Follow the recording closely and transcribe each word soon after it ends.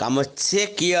Come on,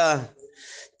 check here.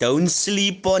 Don't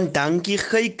sleep on donkey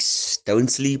cakes. Don't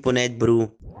sleep on it, bro.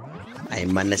 Hy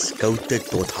man is koud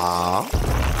tot haar.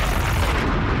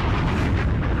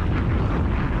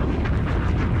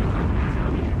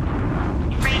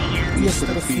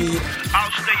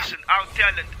 Our station, our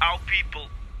talent, our people.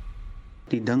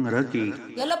 Die ding rukkie.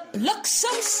 Julle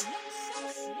bliksems.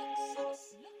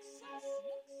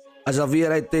 As alweer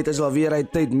uit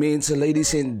tyd, mense,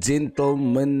 ladies and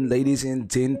gentlemen, ladies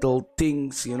and gentle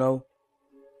things, you know.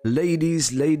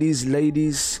 Ladies,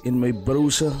 in my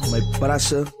browser, my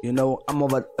brasse, you know, allemaal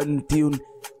wat in tune.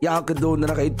 Elke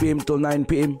donderdag 8 p.m. tot 9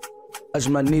 p.m. As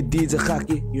maar net DJ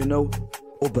Gakkie, you know.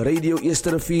 Op radio eerste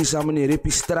Reppie samen in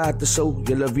Reppie straate so.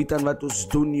 Julle weet aan wat ons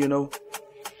doen, you know.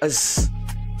 Is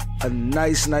een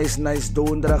nice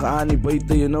donderdag aan die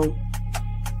buiten, you know.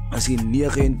 As die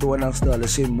 29ste, hulle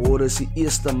sê môre is die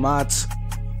 1 Maart.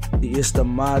 Die 1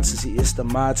 Maart is die 1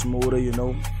 Maart môre, you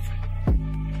know.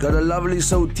 Got a lovely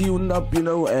show tuned up, you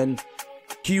know, and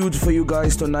queued for you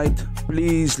guys tonight.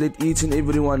 Please let each and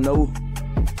everyone know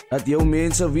dat jou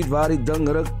mense weet waar die ding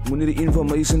ruk. Moenie die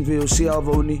information vir jouself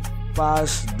hou nie.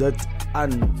 Pas dit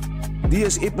aan. Die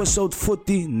is episode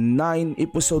 49.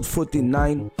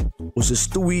 Ons is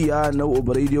 2 jaar nou op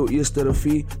radio eerste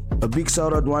Reppie. A big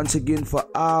shout out once again for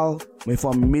all my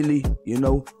family, you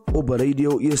know, op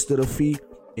radio eerste Reppie.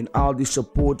 En al die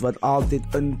support wat altyd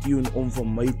in tune om vir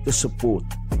my te support.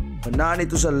 Vanaan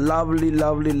het ons een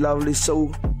lovely show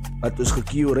wat ons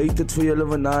gecurated vir julle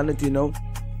vanaan het, you know.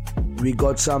 We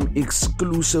got some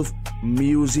exclusive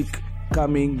music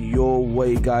coming your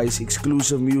way, guys.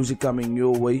 Exclusive music coming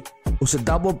your way. Ons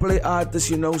double play artist,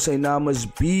 you know, sy naam is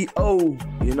B.O.,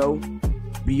 you know.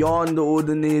 Beyond the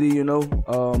ordinary, you know.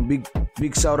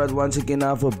 Big shout out once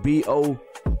again for B.O.,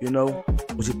 you know.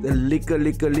 Ons het een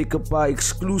lekker paar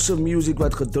exclusive music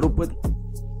wat gedrop het.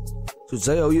 So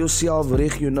sy hou jouself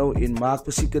reg, you know, en maak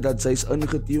verseker dat sy is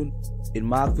ingetune. En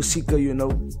maak verseker, you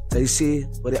know, sy sê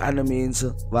vir die ander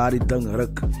mense waar die ding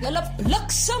ruk. Julle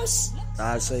bliksems.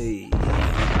 Daar sy.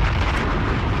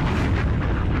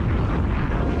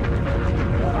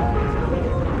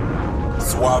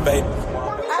 Suave.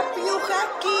 DJ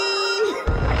Gakkie.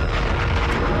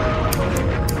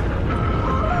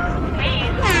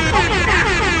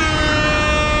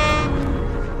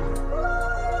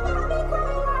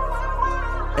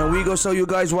 And we go show you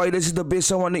guys why this is the best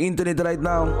song on the internet right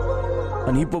now.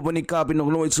 En hip-hop in die Kaap het nog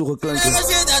nooit zo geklankt. Ik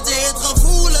zeg dat ze het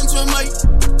gevoelens van mij.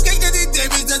 Kijk naar die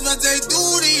David, dat wat zij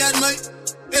doen die aan mij.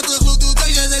 Het gevoel doet als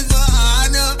je zegt van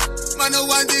Anne. Maar nou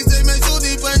want ik zeg mij zo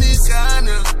diep in die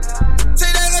schane. Zij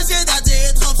zeggen ze dat ze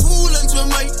het gevoelens van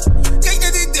mij. Kijk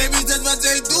naar die David, dat wat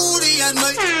zij doen die aan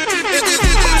mij. Het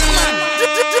gevoel doet als je...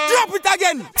 Drop it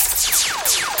again.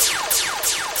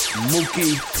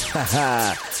 Mookie,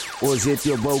 haha. Oh, zit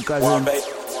je bouw, cousin.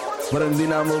 Breng die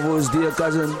naam op ons, dear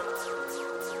cousin.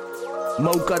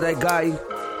 Mocha, that guy.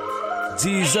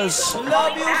 Jesus.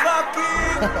 Love you,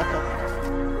 Reppie.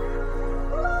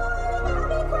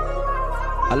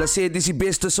 Alle say this is the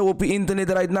best show op the internet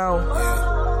right now.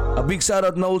 A big shout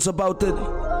out knows about it.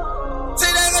 Zij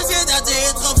zeggen ze dat ze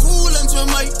het gevoelens van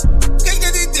mij. Kijk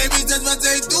naar die David, dat wat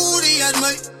zij doen die aan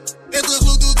mij. Het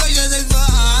gevoel doet als je zegt van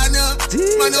Anne.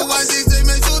 Maar nou was ik zij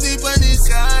mij zo diep in die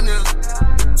schane.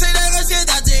 Zij zeggen ze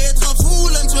dat ze het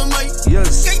gevoelens van mij.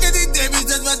 Yes. Kijk naar die David,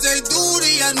 dat wat zij doen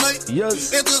die aan mij. Yes.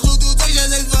 Het gevoel doet als je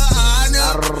zegt van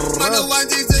Anne. Maar nou was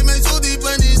ik zij mij zo diep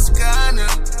in die schane.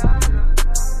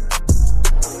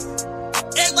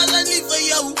 Ik was een lief voor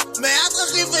jou, mij had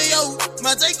gegeven voor jou,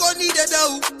 maar zij kon niet dat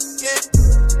doen. Yeah.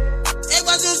 Ik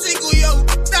was zo ziek hoe jou,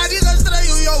 naar die gestrij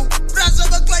hoe jou, praat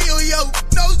me klein hoe jou,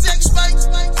 no sex spijt.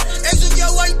 Ik zoek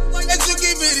jou uit, ik zoek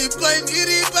je weer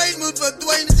die pijn moet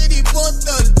verdwijnen in die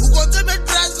bottel. Hoe kon ze met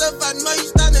praten van mij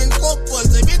staan en koppel?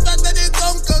 Ze weet wat er in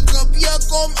donker gebeurt,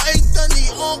 kom uit in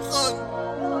die ogen.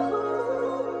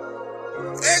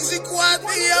 Ik zie kwaad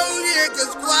voor jou, ik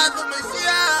is kwaad voor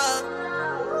mezelf.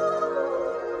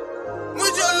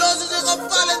 Moet je lossen, ze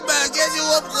gevallen bij, is je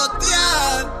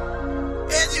opgegaan.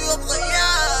 Is je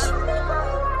opgegaan.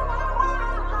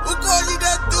 Hoe kon je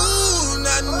dat doen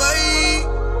aan mij?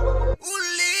 Hoe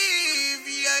lief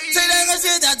jij? Zij zeggen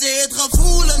ze dat ze het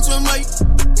gevoelens van mij.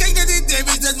 Kijk naar die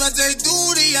David, dat wat zij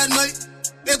doen die aan mij.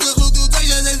 Het gevoel doet als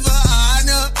je zegt van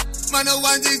Anne. Maar nou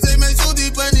want ik zeg mij zo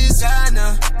diep in die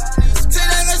schane. Zij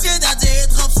zeggen ze dat ze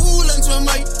het gevoelens van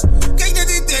mij. Kijk naar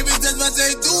die David, dat wat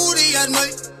zij doen die aan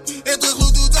mij. Het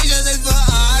gevoel doet als je zegt van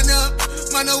Anne.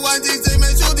 Maar nou want ik zeg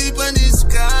mij zo diep in die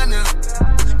schane.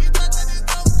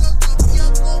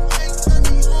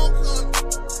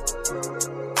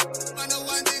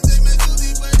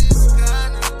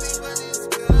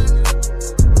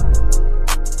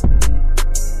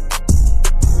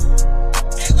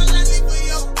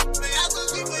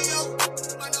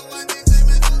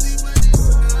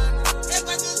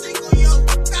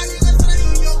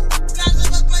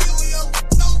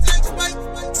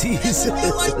 Jesus.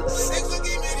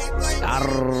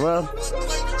 Arre.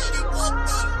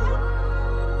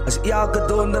 Als elke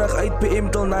donderdag 8 p.m.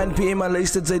 tot 9 p.m. en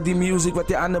luistert zij die music wat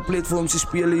die andere platforms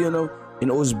spelen, you know.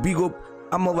 En ons big up,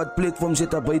 allemaal wat platforms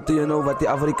zit daar buiten, you know, wat die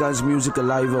Afrikaanse music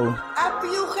live hou.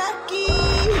 Reppie Gakkie.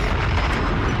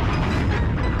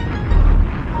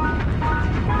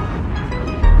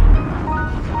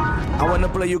 I wanna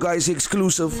play you guys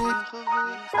exclusive.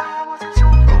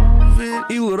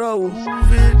 Euro.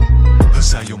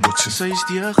 Zij je moet je steeds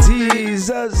die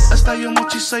Jesus. Sta je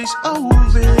moet je steeds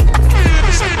over.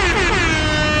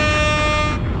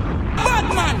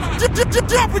 Batman,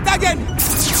 drop it again.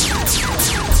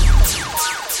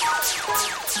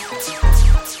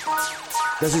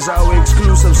 This is our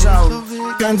exclusive sound.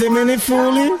 Can't me niet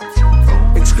voelen.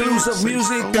 Exclusive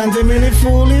music. Can't me niet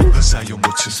voelen. Zij je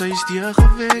moet je steeds die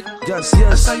gewicht. Yes.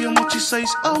 Sta je moet je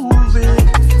steeds over.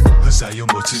 Zij je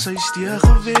moet je steeds die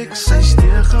gewicht. Steeds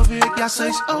die gewicht. Ja,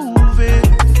 steeds over.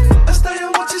 Sta je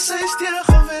moet je steeds die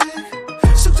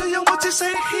gewicht. Zoek je moet je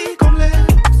steeds hier kom leer.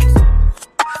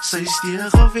 Steeds die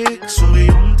gewicht. Sorry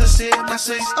om te zeggen, maar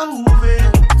steeds over.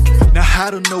 Now I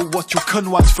don't know what your con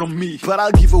wants from me, but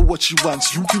I'll give her what she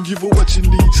wants, you can give her what she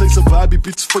needs. Zij is een Barbie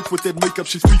bitch, fuck with that makeup,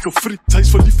 she's weak of free. Zij is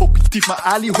verliefd op die maar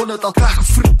Ali 100 al graag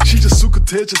free. She just zoek het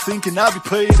head, just thinking I'll be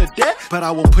paying her debt, but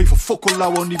I won't pay for fuck all,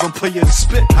 I won't even pay her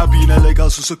respect. Haar binnen lijkt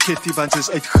als een kitty, want ze is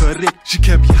uitgericht. She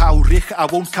can be hourig, I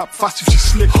won't cap vast if she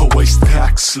slick. Her waist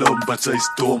crack slum, but zij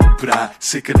is dom, bra.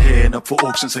 Second hand up for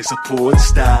auction, zij is een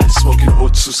pornstar. Smoking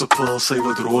hot, soos een pil, zij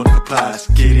wordt rondgeplaatst.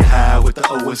 Getting high with the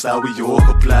owens, daar we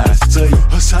yoga blast.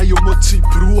 Zij je motsie,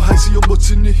 bro, hij zie je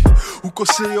motsie niet. Hoe kan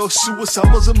ze jou zoeken,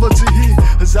 samen ze motsie hier.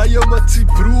 Zij je motsie,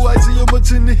 bro, hij zie je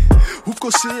motsie niet. Hoe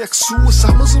kan ze ik zoeken,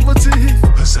 samen ze motsie hier.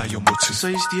 Zij je motsie,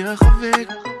 zij is die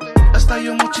gewicht. Sta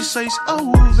je motsie, zij is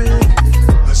over.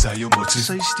 Zij je motsie,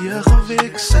 zij is die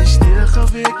gewicht. Zij is die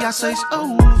gewicht, ja, zij is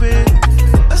over.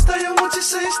 Sta je motsie,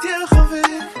 zij is die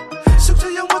gewicht. Zoek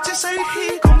je motsie, zij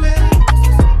hier kom leer.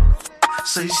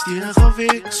 Zij is die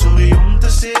gewicht, sorry om te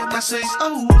zeggen, maar zij is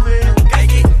over.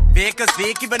 Kijkie, week is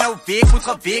week, ik ben nou week, moet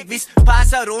geweek wees.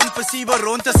 Pas haar rond, versieven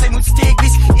rond, en zij moet steek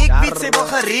wees. Ik weet, zij wil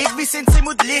gereed wees en zij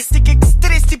moet listig. Ik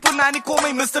stress die ponani, kom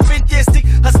mij, Mr. Fantastic.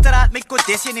 Haar straat met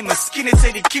kodesje in mijn skin, het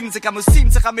zij die kim. Ze kan me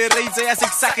zien, ze gaan me reizen als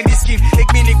ik zag in die schim.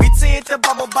 Ik meen, ik weet, zij het een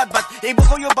babbelbad. Ik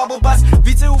begon je babbelbas,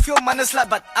 weet zij hoeveel mannen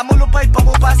slaat. Allemaal op uit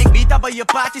babbelbas. Ik weet dat bij je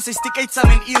party, zij stik uit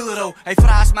samen in Ilro. Hij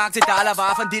vraagt, maakt ze dalen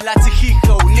waarvan die laat zich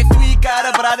gigo. Net 2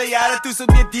 karen, brade jaren, tussen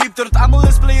meer diep. Tot allemaal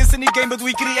is players in die game, but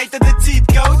we created the cheat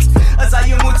code. Als hij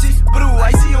je motie, bro,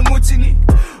 hij zie je motie niet.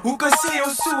 Hoe kan ze jou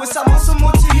zo, is allemaal zo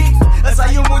motie. Als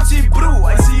hij je motie, bro,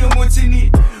 hij zie je motie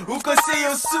niet. Hoe kan ze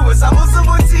jou zo, is allemaal zo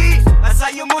motie. Als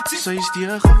hij je motie, zij is die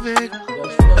gewicht.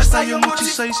 Als hij je motie,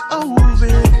 zij is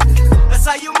over.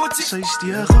 als hij je motie, zij is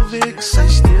die gewicht. Zij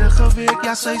is die gewicht,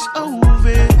 ja, zij is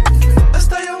over. Als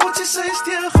hij je motie, zij is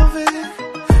die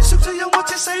gewicht. Zoek je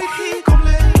motie, zij hier kom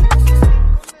leer.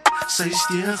 Zij is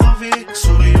die gewicht,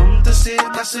 sorry om te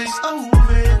zeggen, maar zij is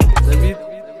over. David,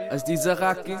 als die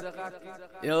Gakkie,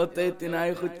 heel tijd in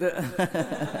hij goed.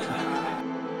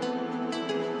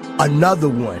 Another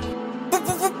one.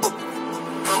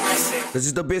 This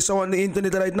is the best song on the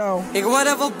internet right now. Ik word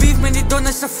er wel beef met die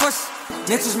donderse vos.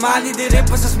 Net zoals Mali, die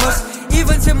rappers is mus.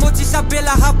 Even zijn motie,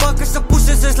 Sabella, haar bakkers, de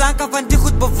poesjes is lang van die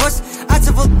goed bewust. Als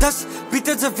ze wil dus,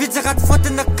 biedt ze wit, ze gaat voort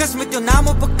in de kus met jouw naam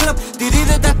op een club. Die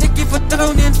reden dat ik je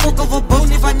vertrouw niet in fokken wil bouwen.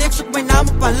 Niet van niks, zoek mijn naam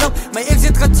op een lip. Maar ik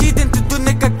zit gecheat en te doen,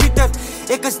 ik Pieter.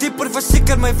 Ik is dieper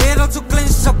verzekerd, mijn wereld zo klein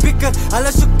als een pieker.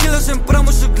 Alles zo kilo's en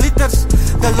promos zo glitters.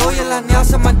 De loyal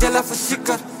Nelson Mandela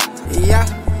verzekerd. Ja,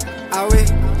 away,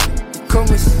 kom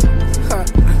eens.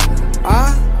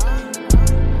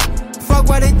 Fuck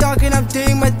what they talking, I'm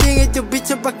doing my thing. Eet je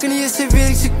bitch op haar knieën, ze weet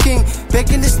ik ze king. Back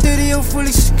in the studio voel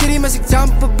ik ze scream. Als ik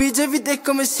jump op beat, ze weet ik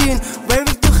kom eens zien. Waar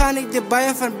ik toe ga, ik de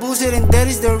bijen van bullshit. And that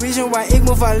is the reason why ik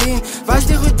move alleen. Was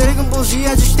die goed druk en bullshit,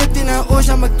 als je stept in haar oors.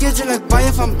 Aan mijn kitchen, like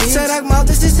bijen van beans. Ze raakt me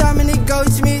altijd samen, ik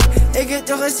goatsmeat. Ik heb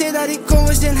toch gezegd dat ik kom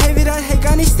eens en hij weet dat hij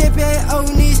kan niet steppen, hij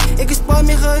ook niet. Ik is pas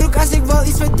meer geroek als ik wel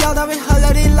iets vertel. Dan weet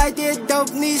Hillary light, die het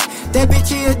dope niet. Dat bitch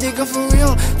hier, dikke for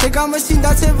real. Ze kan me zien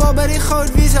dat ze wel bij die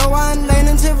goud wies. Hou aan lijn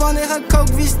en ze wanneer gaan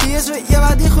coke wies. Die is weer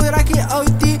Eva, die goed raak je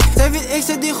OT. Zij weet ik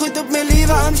zet die goed op mijn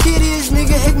leven. I'm serious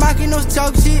nigga, ik maak je nog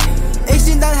jokes. Ik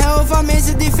zie dat heel veel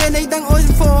mensen die vinden. Ik denk ooit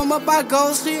voor me een paar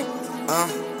goals schiet.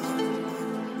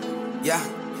 Ja,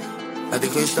 laat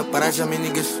ik rustig paraat aan mijn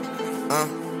niggas.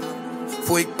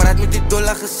 Voor ik praat met die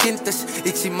dollar gezintes.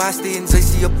 Ik zie Maasty en zij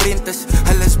zie je printers.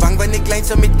 Hulle is bang wanneer ik klein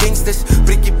zijn met gangsters.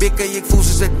 Prik je bikken, ik voel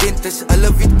zoals het denters.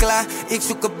 Hulle weet klaar, ik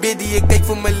zoek een biddy. Ik kijk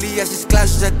voor mijn Lias, is klaar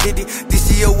zoals het diddy. Die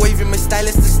zie je wave in mijn style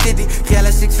is te steady. Geel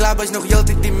als Als ik slaap is nog heel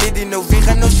tijd die midden. Nou wie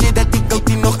gaan nou shit dat ik ook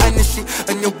die nog anders zie.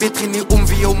 En jouw bed ging niet om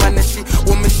wie jouw mannen zie.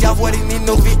 Om mezelf word ik niet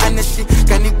nog wie anders zie.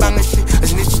 Kan niet bang zie,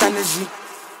 is niet standaard zie.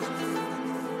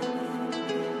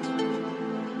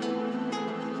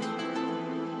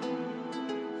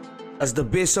 As the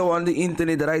best show on the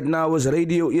internet right now is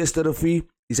Radio Eerste Reppie.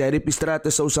 Die zijn Reppie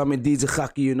straate zo samen met DJ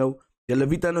Gakkie, you know. Jullie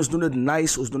weten, ons doen het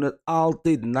nice. Ons doen het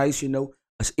altijd nice, you know.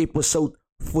 As episode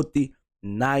 49,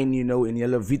 you know. En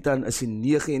jullie weten, is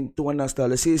die 29ste.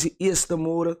 Hulle sê is die eerste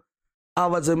morgen. Al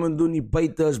wat ze moeten doen, die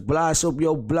buiten is blaas op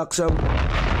jouw bliksem.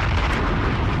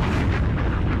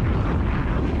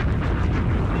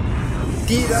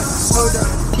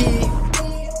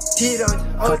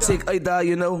 Ga check uit daar,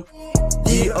 you know.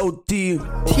 DOT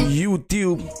op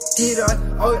YouTube.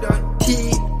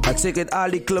 Ga check uit al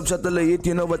die clubs dat hulle hit,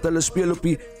 you know, wat hulle speel op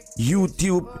die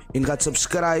YouTube. En ga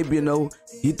subscribe, you know.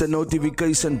 Hit de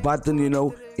notification button, you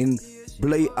know. En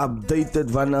bly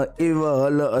updated wanneer ever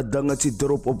hulle een dingetje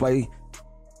drop op die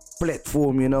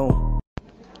platform, you know.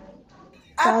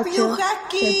 DJ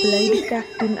Gakkie. Blij die kak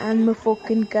doen aan mijn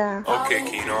fucking kaart. Okay,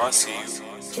 Kino, I see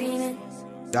you.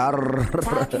 Daar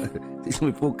is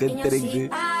mijn fucking trick, dude.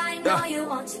 Ja.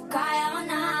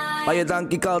 Baie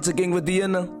dankie, Kalse King, voor die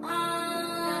ene.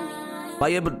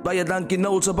 Baie dankie,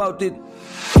 Notes about it.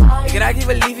 Ik raak niet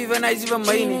wel liefie van hij van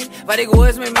mij niet. Wat ik hoor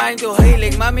is mijn mind heel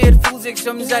heilig. Maar meer voelt zich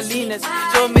soms alleen.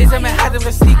 Zo mensen mijn hart en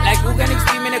verstiek. Like hoe kan ik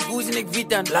streamen en koers en ik weet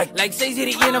dan. Like zij zit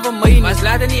die ene van mij niet. Maar ze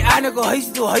laten niet aan, ik al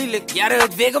huis toe heilig. Jaren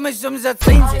het weg om en soms dat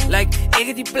zijn ze. Like ik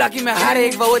heb die plak in mijn haren.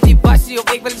 Ik wou het die passie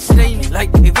of ik wil het snijden.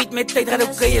 Like ik weet mijn tijd gaat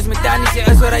oké. Als mijn tanische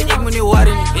is alright, ik moet niet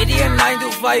worry. Weet je een 9 to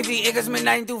 5, ik is mijn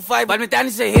 9 to 5. Maar mijn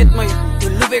tanische hit me.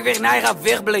 Toen loop ik weg naar hij gaat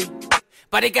wegblijven.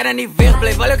 Maar ik kan er niet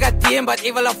wegblijven. Wel ik had die maar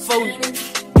ik wil een phone.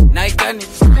 Nee, ik kan niet.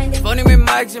 Gewoon niet met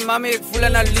Mike en mami, ik voel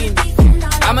aan alleen.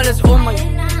 Allemaal is om mij.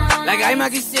 Like, hij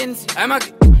maakt die sens. Hij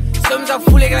maakt... Soms dan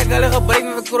voel ik like alle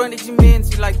gebruik met corona, ik zie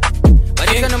mensen. Like,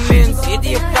 wat is aan een mens? Heet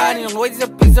die Japan, nog nooit is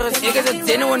een pizza gezien. Ik is een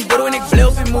genuine bro en ik blijf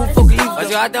op je move, fuck lief. Als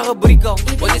je had een gebruik al,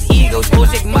 wat is ego's,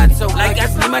 was ik mat zo. Like,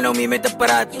 als niemand om hier met te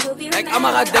praten. Like,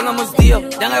 allemaal gaat dingen moest deal.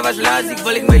 Dan hij was laatst,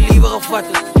 wil ik mijn liever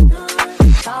gevatten.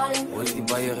 Wat is die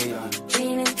bijen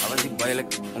reden? Was ik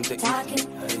bijlijk om te eten?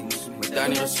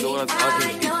 Danny is zo dat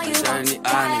altijd ik zijn niet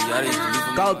aan.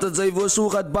 Koud dat zij voor zo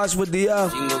gaat bas voor die ja.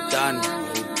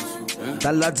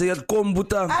 Dan laat ze het komen,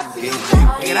 boeta.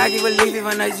 Ik raak je wel liefie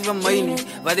van hij van mij niet.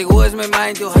 Wat ik hoor is mijn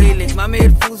mind heel heilig. Maar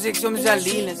meer voelt zich soms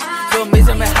alleen. Zo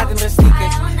missen mijn hart en verstiek.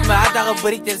 Mijn hart daar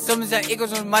gebrikt en soms zijn ik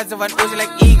als een maatje van ozen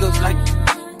like eagles. Like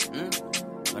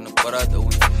van een paraat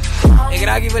ooit. Ik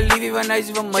raak je wel liefie van hij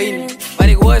van mij niet. Wat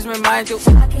ik hoor is mijn mind heel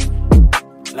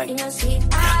like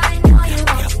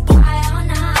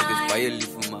bij je lief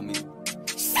voor mami.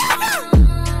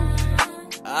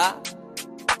 Ah?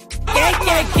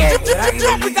 Kijk.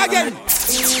 Drop it again.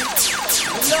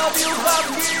 Love you,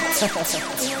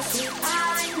 Baby.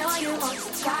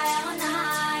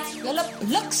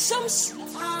 Look soms.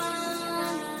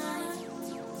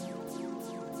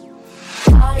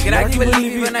 Ik raak niet wel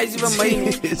liefie van hij van mij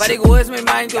niet. Wat ik hoor is mijn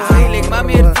mind heel heilig. Maar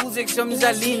meer voelt zich soms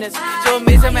alleen. Zo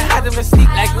mensen mijn hart en verstiek.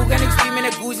 Like hoe kan ik streamen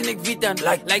en koers en ik weet dan.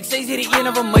 Like zij zit die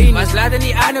ene van mij niet. Maar ze laten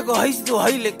niet aan, ik al huis toe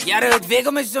heilig. Jaren het weg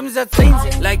om en soms dat zijn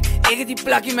ze. Like ik heb die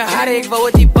plak in mijn haren. Ik wou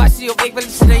het die passie of ik wil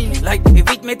het snijden. Like ik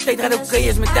weet mijn tijd gaat oké.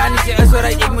 Als mijn tanische is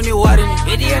alright, ik moet niet worry.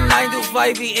 Weet je een 9 to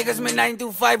 5, ik is mijn 9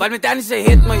 to 5. Maar mijn tanische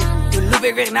hit me. Toen loop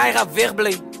ik weg naar hij gaat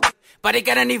wegblijven. Maar ik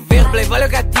kan er niet wegblijven. Wel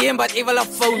ik had die maar ik wil een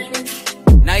phone.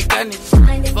 Nee, ik kan niet.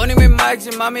 Gewoon niet met Mike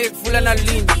en mami, ik voel aan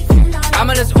alleen.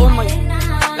 Allemaal is om mij.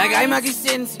 Like, hij maakt die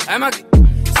sens. Hij maakt...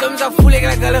 Soms dan voel ik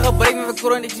like alle gebruik met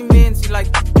corona, ik zie mensen. Like,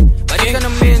 wat is aan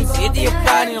een mens? Heet die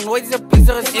Japan, nog nooit is een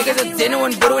pizza gezien. Ik is een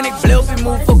genuine bro en ik blijf op je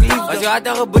move, fuck lief. Als je had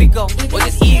een gebruik al, wat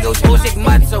is ego's, was ik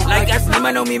mat zo. Like, als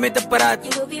niemand om hier met te praten.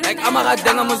 Like, allemaal gaat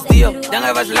dingen moest deal. Dan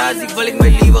hij was laatst, ik wil ik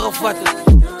mijn liever gevatten.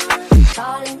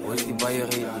 Wat is die bijen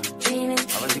reden?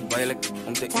 Was ik bijlijk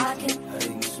om te eten?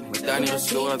 Danny is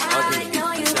zo dat altijd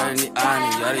ik zijn niet aan.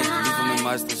 Jaren ik lief van mijn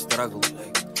master struggle.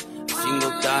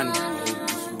 Single Danny.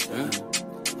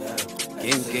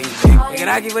 King. Ik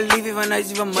raak je wel liefie van hij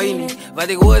van mij niet. Wat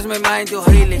ik hoor is mijn mind heel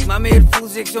heilig. Maar meer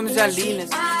voelt zich soms alleen.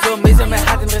 Zo missen mijn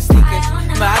hart en verstiek.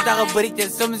 Mijn hart daar gebrikt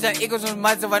en soms zijn ik als een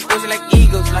maatje van ozen like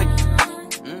eagles. Like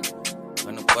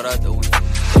van een paraat ooit.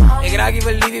 Ik raak je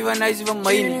wel liefie van hij van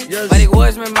mij niet. Wat ik hoor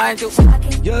is mijn mind heel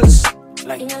yes.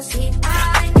 Like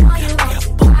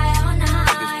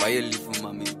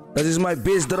dat is my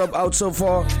best drop out so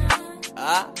far.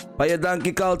 Baie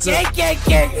dankie, Kalse. Kijk.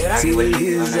 See what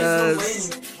Jesus.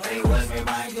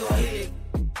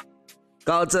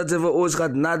 Kalse het voor ons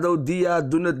gaat Nado Dia.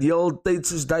 Doen het de hele tijd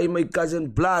zoals die my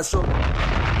cousin blaas op.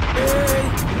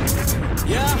 Hey.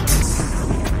 Yeah.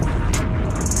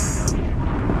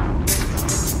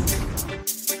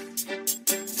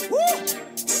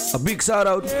 A big shout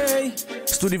out. Hey.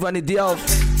 Studie van die Dialf.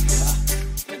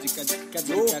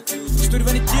 Studie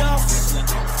van die Dialf.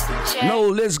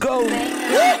 No, let's go.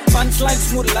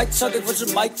 Punchlines moet light zat, ik was een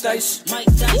Mike Tyson.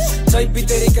 Zij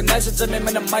biedt er ik nice, het zijn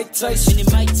met een Mike Tyson.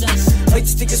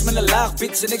 Uitstickers met een laag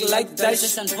bitch en ik like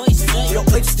dice. Yo,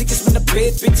 uitstickers met een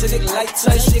beat bitch en ik like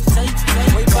size.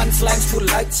 Mijn punchlines moet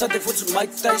light zat, ik was een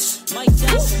Mike Tyson.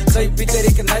 Zij biedt er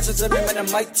ik nice, het zijn met een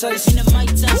Mike Tyson.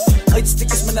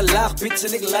 Uitstickers met een laag bitch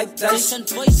en ik like dice.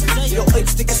 Yo,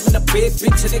 uitstickers met een beat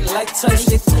bitch en ik like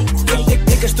size.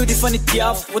 Ik studie van die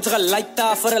Diaf, word er een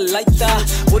lighta voor een lighta.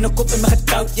 Woon een kop in mijn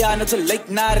getouwd, ja, net zo'n lijk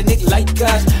naar en ik like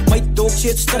kaas. My dog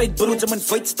shit strijd brood, in mijn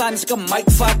fight staan, dus ik een mic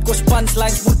vaak. Kost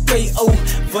punchlines, moet KO,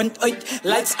 wind uit,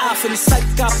 lights af in die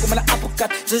sidekap. Kom met een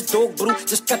appelkat, ze is dog bro,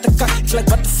 ze is kattenkak. Ik like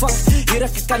what the fuck, hier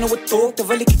heb ik aan hoe het dog,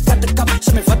 terwijl ik kattenkap.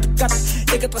 Ze met wat de kat,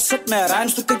 ik het was zit met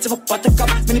ruimte, toen kijkt ze mijn pattenkap.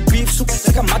 Met die beef soep,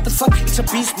 ik een motherfuck, ik zijn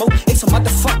beast mode, ik zijn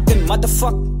motherfucking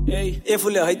motherfuck. Hey,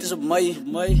 even je heid is op mij,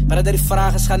 maar dat die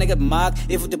vragen is, ga ik het maken.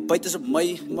 Even de buiten is op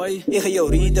mij. Ik ga jou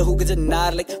rieden, hoe ik het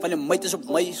naar lijkt. Van je meid is op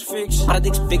mij. Maar dat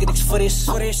ik spik, het is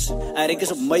fris. En Rick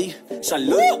is op mij.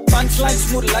 Salut. Punchlines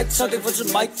moet light, zou ik voor zijn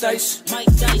Mike Tyson.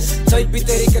 Zij biedt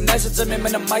er ik nice, het zijn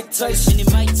met een Mike Tyson.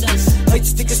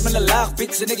 Uitstickers met een laag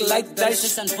bitch en ik like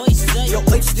dice. Yo,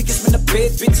 uitstickers met een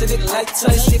beat bitch en ik like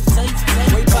size.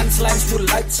 Mijn punchlines moet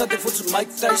light, zou ik voor zijn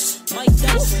Mike Tyson.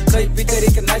 Zij biedt er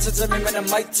ik nice, het zijn met een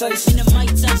Mike Tyson.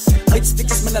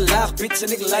 Uitstickers met een laag bitch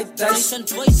en ik like dice.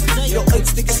 Yo,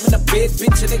 uitstickers met een beat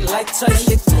bitch en ik like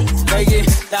size. Kijk je,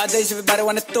 daar deze weer bij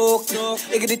wanna talk.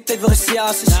 Ik heb die tijd wel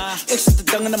gesiasis. Ik zit te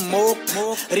dangen in een mook.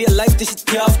 Real life, dit is het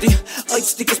jaaf die.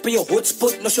 Uitstickers bij je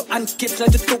hotspot, los je aankip,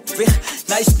 sluit de top weg.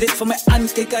 Nice dit van mij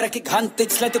aankijken, raak ik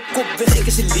handtijd, sluit de kop weg. Ik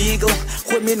is illegal,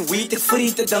 gooi me in weed, ik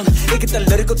friet het dan. Ik heb een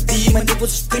lyrical team en ik wil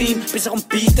stream, bezig om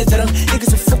beat te drum. Ik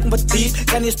is een fucking badief,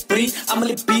 kan niet eens breed, allemaal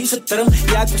in beats te drum.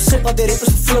 Ja, ik besef al die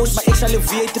rappers flows, maar ik zal je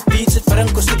weer de beats het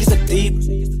brengen, cause ik is te diep.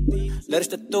 Daar is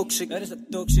dat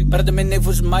toxic, maar de min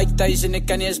voor zijn Mike Tyson, ik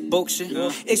kan niet eens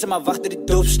boksen. Ik zal maar wachten die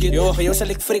doopskit. Van jou zal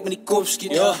ik freak met die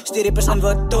koopskit. Stie rappers aan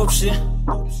wat topsie.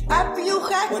 DJ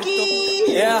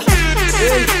Gakkie. Ja,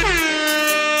 hey.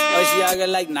 Als je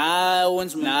like,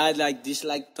 like this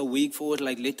like the week for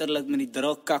like letterlijk met die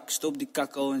drugkak, stop die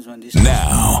kak owens man.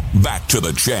 Now, back to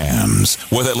the jams,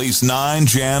 with at least 9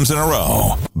 jams in a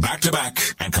row. Back to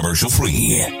back and commercial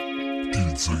free.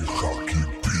 DJ Gakkie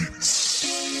Beats.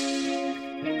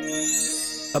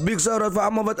 A big shout out voor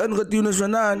allemaal wat ingetuned is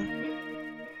vandaan.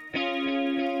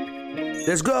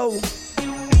 Let's go.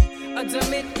 Als ze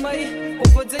met mij,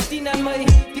 of wat zit die naar mij?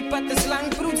 Die pad is lang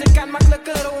broed, ze kan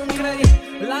makkelijker omkrijgen.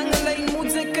 Lange lijn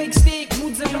moet ze kijk steek,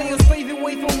 moet ze blij als baby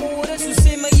way van morgen. Zo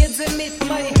zeg maar, je ze met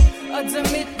mij. Als ze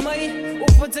met mij,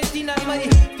 of wat zit die naar mij?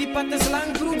 Die pad is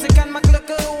lang broed, ze kan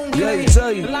makkelijker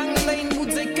omkrijgen. Lange lijn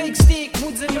moet ze kijk steek,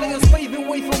 moet ze blij als baby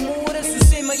way van morgen. Zo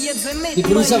zeg maar, je ze met mij. Die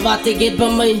broer wat ik eet bij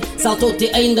mij, zal tot die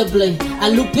einde blijven.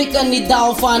 En loop ik er niet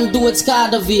down van, doe het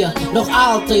schade weer. Nog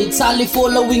altijd zal die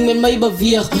following met mij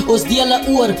bewegen. Ons delen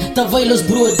oor, terwijl ons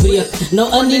brood breekt.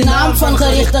 Nou in die naam van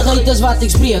gerechtigheid is wat ik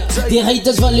spreek. Die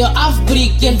haters wil je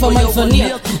afbreken en van mij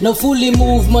verneek. Nou voel die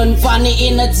movement van die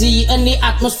energie in die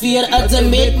atmosfeer. Het is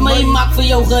met mij, maak voor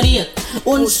jou gereed.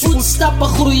 Ons voetstappen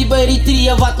groeien bij die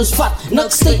trieën wat ons vat.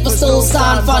 Niks steekt we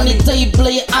stilstaan van die tijd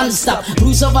blij aanstap.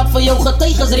 Broezen wat voor jou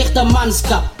getuigen is rechte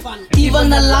manskap.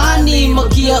 Even een laan neem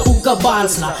ik hier ook een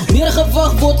baansla. Meer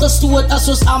gewicht wordt gestoord als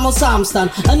we allemaal samen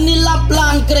staan. In die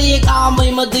laplaan krijg ik al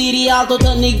mijn materiaal tot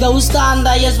in die gauw staan.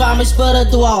 Dat is waar mijn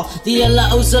spiritual. Die hele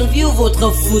ocean view wordt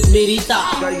gevoed met die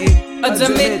taal. Het ze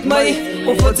met mij,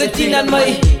 of het zit die aan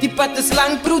mij. Die pad is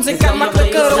lang broed, ze kan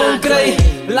makkelijker omkrijgen.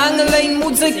 Lange lijn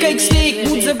moet ze kijk steek,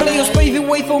 moet ze blij als baby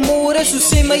way van morgen. Zo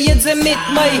zeg maar, je ze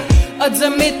met mij. Het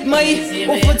ze met mij,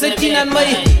 of het zit die aan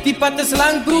mij. Die pad is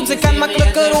lang broed, ze kan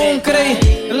makkelijker omkrijgen.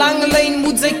 Lange lijn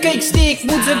moet ze kijk steek,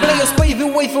 moet ze blij als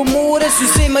baby way van morgen.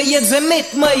 Zo zeg maar, je ze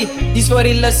met mij. Die is voor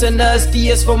die listeners,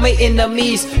 die is voor mijn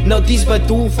enemies. Nou die is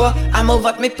bedoel voor allemaal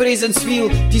wat mijn presence feel.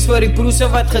 Die is voor die broers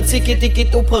wat gezegd het, ik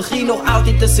het opgegeen. Nog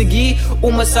altijd te seguie,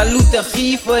 om een salut te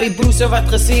geven. Voor die broers wat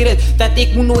gezegd het, dat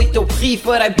ik moet nooit opgeven.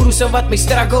 Voor die broers wat mij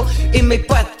struggle in mijn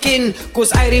pad ken.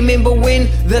 Cause I remember when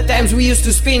the times we used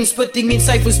to spend. Spitting in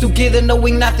cyphers together,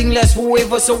 knowing nothing lasts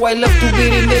forever. So I love to be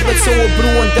remembered, so a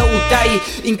broer en doodij.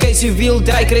 In case je wil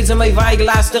draai, kreeg ze mij waar ik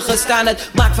laatste gestaan het.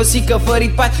 Maak fysieke voor die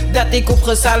pad, dat ik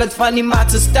opgezaal het van die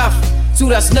maatse staf.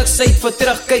 Soos niks uit vir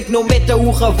terugkyk, no matter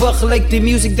hoe gewig lyk die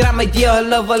music dra my die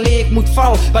hulle wil hê ek moet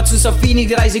val. Wat soos 'n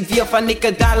Phoenix reis ek weer van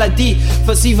Nikedala die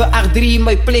vir 783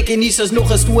 my plek en hier is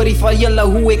nog 'n storie van julle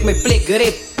hoe ek my plek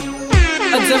rep.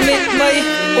 Is jy met my,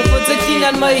 of is jy tien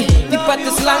aan my? Die pad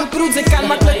is lang broed, sy kan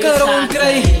makkeliker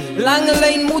rondkry. Lange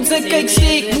lyn moet sy kyk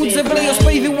steek, moet sy bly ons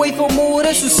baby wait for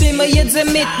more. So sê my, is jy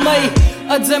met my?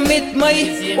 Is jy met my,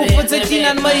 of is jy tien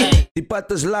aan my? Die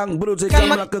pad is lang broed, sy kan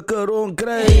makkeliker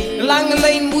rondkry. Lange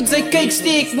lyn moet sy kyk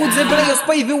steek, moet sy bly ons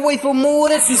baby wait for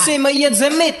more. So sê my, is jy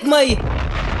met my?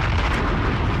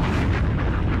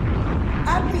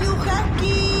 DJ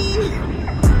Gakkie.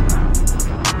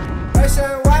 Is jy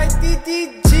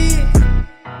YTTG?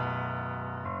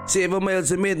 7 mijl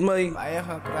ze met mij. Baie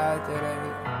gaan praten,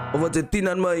 of wat is 10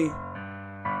 aan mij?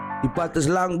 Die pad is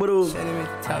lang, bro.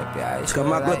 Ik kan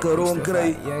makkelijker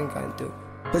rondkrijgen.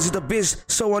 Dat is de best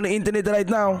show on the internet right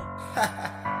now.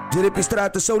 De Reppie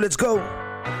straate, so let's go.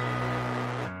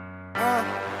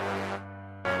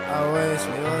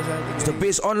 Het is de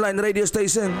best online radio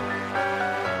station.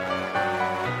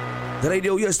 De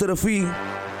radio yesterday,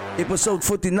 episode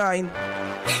 49.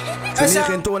 Zijn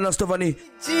geen toonlasten van die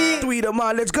tweede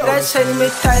man, let's go. Dat zijn niet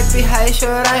meer type, hij is zo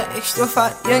rij, ik stoel van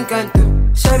je kant toe.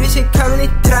 Zij wist ik kan me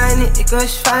niet trainen, ik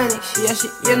was fijn, ik zie als je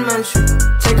één man zoekt.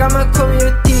 Zij kan maar komen in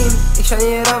je team, ik zal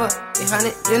niet robben, ik ga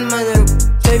niet één man roepen.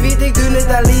 Zij weet ik doe het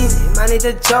alleen, maar niet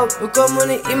de joke. We komen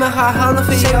niet in mijn handen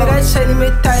voor jou. Dat zijn niet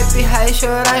meer type, hij is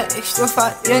zo rij, ik stoel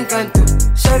van je kant toe.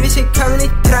 Zij wist ik kan me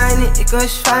niet trainen, ik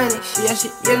was fijn, ik zie als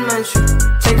je één man zoekt.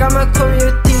 Zij kan maar komen in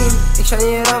je team, ik zal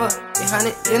niet robben, ik ga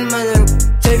niet één man roepen.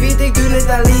 Zij weet ik doe het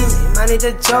alleen, maar niet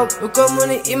de joke. We komen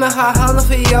niet in mijn handen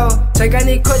voor jou. Zij kan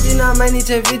niet korten naar mij, niet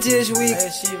zij weet ze is weak.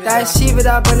 Daar is 7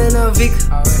 dagen binnen een week.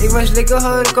 Ik was lekker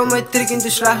hoor, ik kom met trick en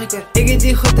toen slag ik er. Ik heb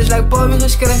die goed, dus like poem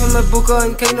geschreven in mijn boeken.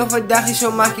 En kijk nog wat dagjes,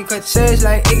 zo maak ik het. Zij is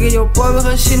like, ik heb jouw poem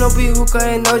gezien op je hoeken.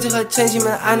 En nooit je gaat change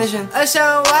met Anderson. Als een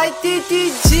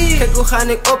YTTG. Kijk hoe ga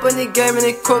ik op in die game en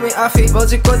ik kom hier af. Want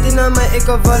ze korten naar mij, ik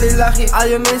heb wel die lachie. Al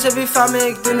je mensen weer van me,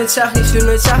 ik doe het zachtjes. Doe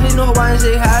het zachtjes nog waar en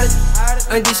zeg hard.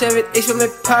 En die zei weet ik zo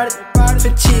met paard.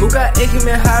 Vercheap, hoe ga ik in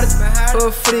mijn hart? Voor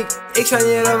een freak, ik zou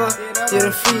niet robben. You're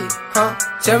a freak, huh?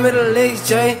 Zeg me de links,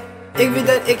 Jay. Ik weet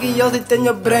dat ik je altijd in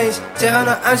je brains. Zeg gaan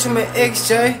nou aan mijn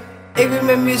XJ. Ik weet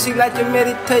mijn muziek, laat je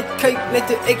meditate. Kijk, net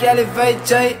hoe ik je elevate,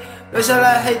 Jay. We zullen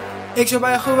hate. Ik zou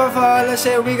bij je goed afvallen,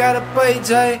 say we gotta pay,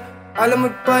 Jay. Alle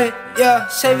moet pay, yeah.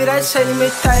 Zij weer uit, zij niet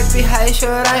meer type. Hij is zo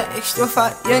rij, ik stoel van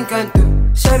je kant toe.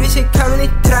 Zij wist ik kan me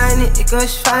niet trainen, ik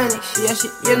was fijn, ik zie als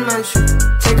je één man zoekt.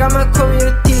 Zij kan maar komen in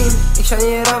je team, ik zal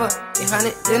niet robben, ik ga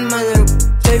niet één man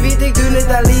roepen. Zij weet ik doe het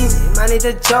alleen, maar niet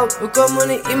de joke. We komen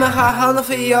niet in mijn handen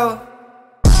voor jou.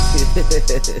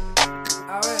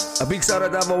 A big shout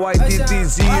out aan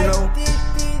YTTZ, you know.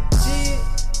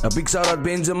 A big shout out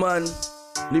Benjamin.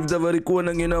 Liefde voor die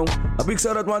koning, you know. A big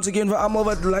shout out once again voor allemaal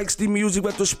wat likes die music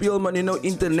wat we spelen, man, you know.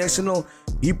 International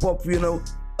hip-hop, you know.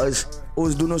 Als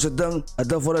ons doen onze ding, en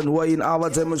dan voor een waai in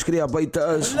avond zijn we schreeuwen buiten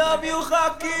us. Love you,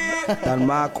 Gakkie. Dan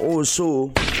maak ons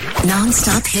zo.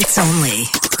 Non-stop hits only.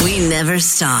 We never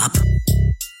stop.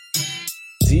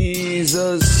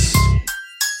 Jesus.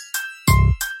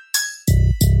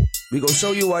 We gonna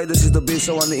show you why this is the best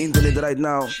show on the internet right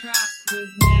now.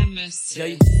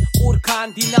 Jy,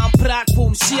 Orkaan die naam praat vir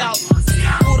homself.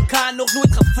 Orkaan nog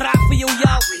nooit gevraagd vir jou.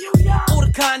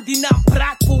 Orkaan die naam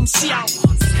praat vir homself.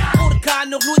 Orkaan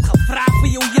nog nooit gevraagd vir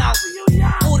jou.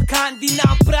 Orkaan die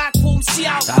naam praat vir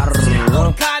homself.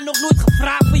 Orkaan nog nooit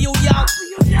gevraagd vir jou.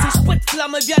 Sy spit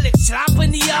vlamme wel, ek slaap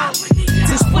in jou.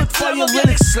 Sy spit vlamme wel,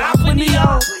 ek slaap in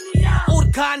jou.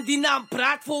 Orkaan die naam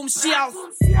praat vir homself.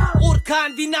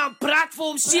 Orkaan die naam praat vir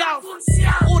homself.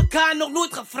 Orkaan nog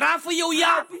nooit gevra vir jou.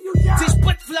 Sy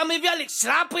spit vlamme wel, ek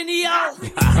slaap in jou.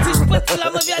 Sy spit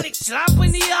vlamme wel, ek slaap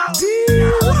in jou.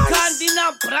 Orkaan die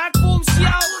naam praat vir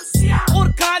homself.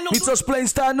 Orkaan nog niet zoals plain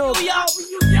staan ook.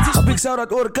 A big shout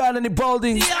out Orkaan in die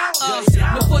balding.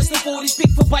 Nou was de voor die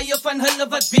spik voorbij je van hulle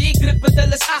wat weekdruk. Want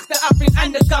hulle is achteraf en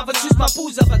undercover soos my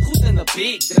poeser wat goed in 'n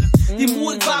beek druk. Die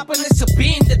moordwapen is 'n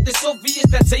been, dit is obvious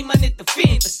dat sy maar net te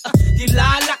vent is. Die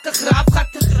laalakke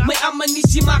graafgatte, my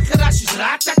ammunisie maak geraas soos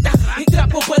raatatta. Die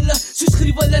trap op hulle soos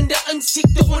gruwelende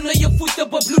insekte onder je voete.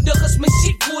 Bebloedig is my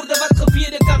siekwoorde wat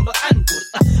gebede kan beantwoord.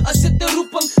 As dit 'n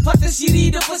roeping, wat is die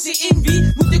rede vir sy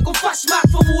envy? Moet ek kom vastmaak,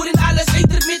 vermoor en alles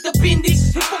uitdruk met 'n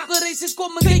bendies. Die fokkereisers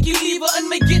kom en kyk hier liewe in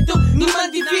my ghetto.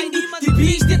 Niemand die vind die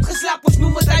beest dit geslaap, ons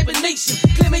noem het hibernation.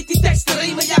 Klim uit die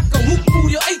teksterij, my jakke hoek moer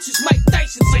jou uit soos Mike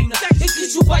Tyson syne. Ek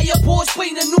is so baie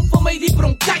borstpyn en noem vir my die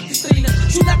bronchitis trainer.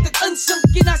 So laat ek insink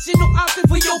en as jy nog altyd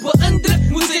vir jou beïndruk,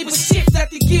 moet jy besef dat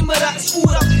die camera is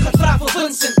ooraf. Gevra vir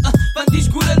Vincent, want die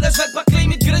gorillas wat baklei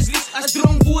met grizzlies. As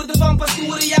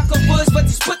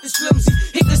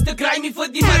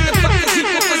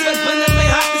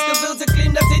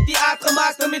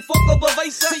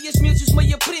Sy is meer soos my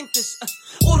apprentice.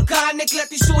 Orgaan, ek laat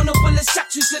die son op hulle sak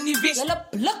soos in die west. Julle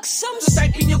bliksems. So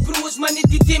type in jou crew is maar net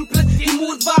die template. Die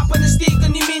moordwapen is steek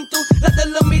in die mental. Laat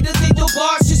hulle meditate op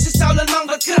baas soos die Saul en man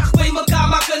wat krag by mekaar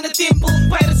maak in 'n tempel.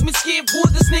 Pirates met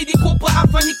skeepwoorde sny die koppe af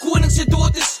van die koning se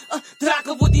dooders.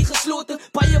 Drake word die gesloten.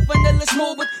 Baie van hulle is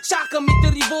morbid. Shaka met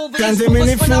die revolver. Kan jy my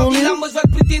nie voel nie? Lammers wat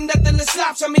pretend dat hulle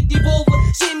slaap saam met die wolwe.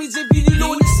 Semies en wie die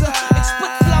loonies. Ek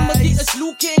spit vlammen, die is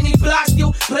loeke en die blaas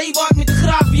jou. Breiwaard met die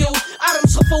graaf jou.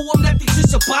 Arms gevou omdat ek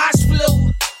soos 'n baas flow.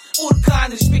 Orkaan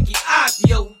respect die aard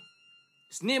jou.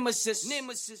 Is nemesis.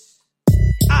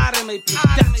 RMA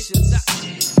Productions.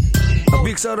 A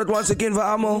big shout out once again voor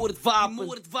allemaal.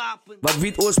 Wat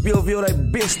weet oorspeel veel die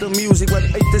beste music wat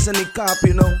uit is in die Kaap,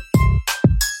 you know.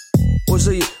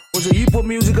 Onze hip-hop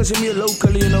music is meer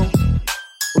local, you know.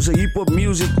 Onze hip-hop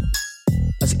music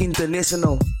is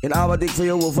international. En al wat ik van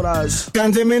jou wil vragen is...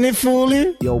 Kan je me niet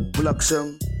voelen? Jouw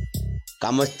bliksem.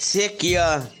 Come check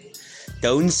ya.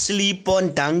 Don't sleep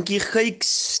on Dankie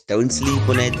Gakkie. Don't sleep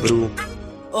on it, bro.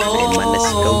 Oh, man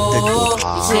is koud dit tot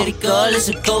ik zeg die girl is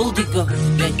een gold digger.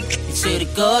 Ik zeg die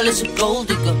girl is een gold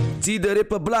digger. Zie de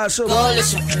rippen blazen. Girl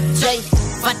is een, zij,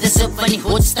 wat is er van die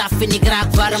goedstaf en ik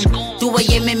raak warm. Toen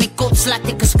wij met mijn kop slaat,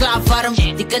 ik is klaar warm.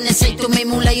 Die kunnen zeggen toen mijn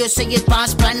moela, je zeg het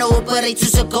paas, plannen operate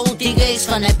zoals een gold digger is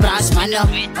van het praat, man.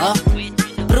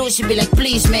 Bro, she be like,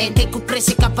 please man, kijk hoe press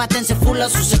ik kapot en ze voelen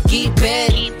als ze keep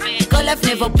it. Girl have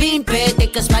never been bad,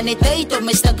 ik is maar niet tijd om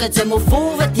mijn stukken te move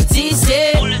voel wat die zie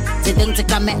zit. Ze denkt ze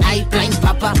kan mijn eye blind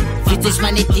papa. Dit is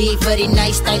maar niet die very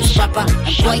nice times papa.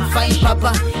 I'm quite fine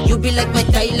papa. You be like my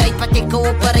daylight, but ik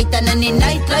operate aan in die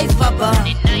nightlife papa.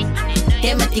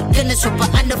 Damn it, die kennis op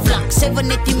een ander vlak. 7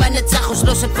 man het zag ons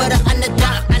los het voor een ander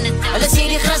dag. Hulle sê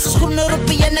die gras is groener op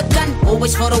die ene kant.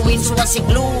 Always for a win, zoals ik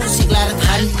lose, ik laat het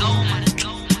gaan.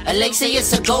 Like sy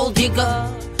is a gold digger.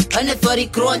 En het vir die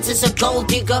kroons is a gold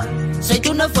digger. Sy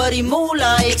doen het vir die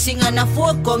moola. Ek sing aan haar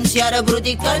voorkoms. Jare bro,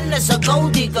 die kan is a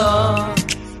gold digger.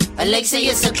 Like sy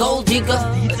is a gold digger.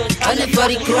 En het vir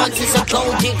die kroons is a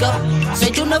gold digger. Sy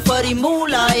doen het vir die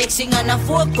moola. Ek sing aan haar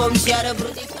voorkoms. Jare bro,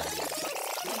 die kan.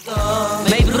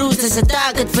 My broers is a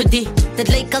target vir die. Dit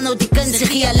lyk al nou die kind sy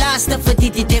gee laaste vir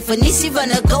die definitie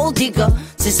van a gold digger.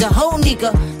 Sy's a hoe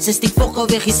nigga. Sy stiek fokkel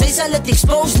weg, sy sal het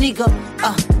expose nigga.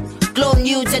 Kloon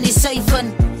nudes en die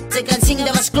syfen. Sy kan sing,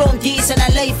 dat was kloon dies en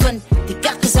haar lijfen. Die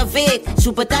kak is haar weg,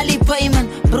 so betaal die payment.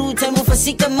 Broed, sy moet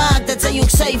versieker maak, dat sy ook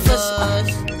cijfers.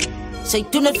 Sy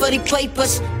doen het vir die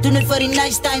papers, doen het vir die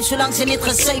nice times, zolang sy net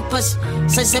gesyp is.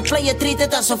 Sy play het treat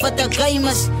het asof het een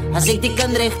game is. As ek die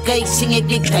kind recht kyk, sing ek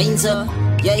die keinse.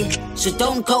 Jy, so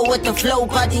don't go with the flow,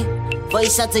 buddy.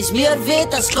 Wees dat sy's meer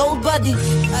weet as gold, buddy.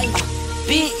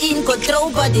 Be in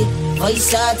control, buddy. Wees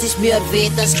dat sy's meer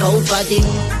weet as gold, buddy.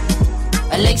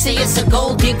 Like sy is a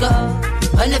gold digger.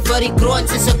 En het vir die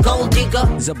kroons is a gold digger.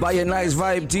 Is a baie nice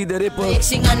vibe, G de Ripper. Ek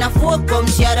sing aan haar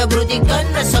voorkoms, jare bro, die kan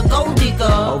is a gold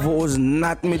digger. Of ons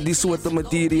nat met die soorte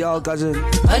materiaal, cousin.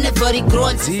 En het vir die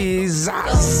kroons.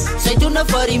 Jesus. Sy doen het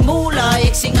vir die moola.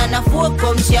 Ek sing aan haar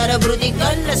voorkoms, jare bro, die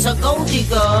kan is a gold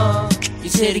digger.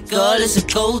 Ek sê die girl is a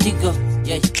gold digger.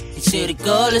 Ek sê die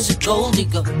girl is a gold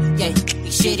digger. Ek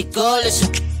sê die girl is a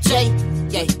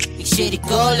ek sê die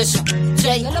girl is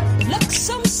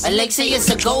a like sy is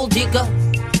a gold digger.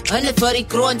 En het vir die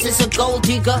kroons is a gold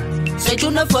digger. Sy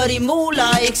doen het vir die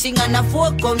moola. Ek sing aan haar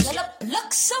voorkoms. Julle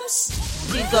bliksems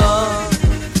digger.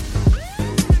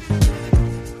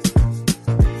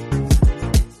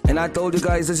 And I told you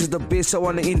guys, this is the best show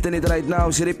on the internet right now.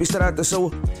 It's Reppie straate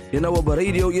show. You know, op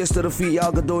radio eerste revie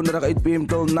elke donderdag 8 p.m.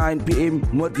 till 9 p.m.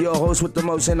 Met your host with the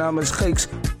most, zijn naam is Gakkie.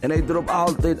 En hij drop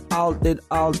altijd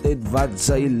wat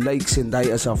zij likes en hij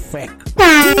is een fact.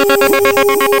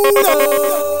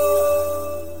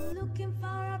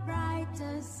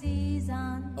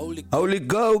 Holy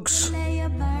Ghost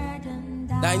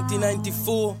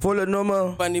 1994 volle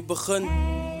nummer van die begin.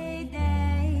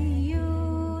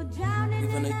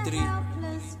 Vanuit 3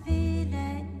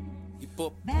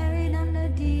 hip-hop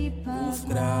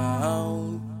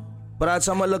ground. Praat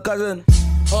samen met cousin.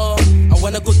 I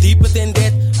wanna go deeper than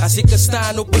that. Als ik kan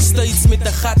staan op een stage met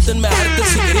een gat in mijn hart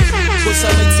is ik rip. Cause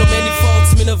I made so many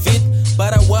faults met een wit.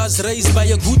 But I was raised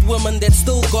by a good woman that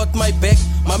still got my back.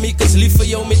 Mami, ik is lief voor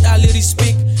jou met alle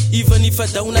respect. Even if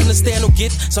I don't understand or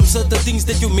get some certain things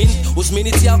that you mean. Ons meen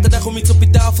niet elke dag om iets op je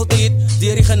tafel te eten.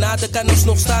 Die genade kan ons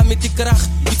nog staan met die kracht.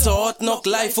 Iets hot knock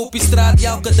live op je straat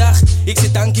elke dag. Ik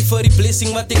zeg dankie voor die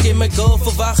blessing wat ik in mijn girl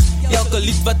verwacht. Elke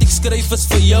lied wat ik schrijf is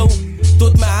voor jou.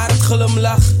 Tot mijn hart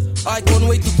glimlach. I can't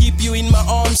wait to keep you in my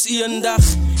arms eendag.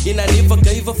 And I never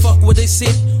gave a fuck what they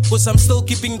said, cause I'm still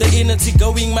keeping the energy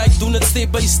going. Maar ik doe het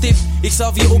step by step. Ik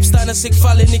zal weer opstaan als ik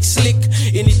val en ik slik.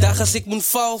 En die dag als ik moet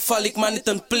val ik maar niet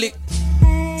een plik.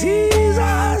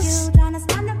 Jesus,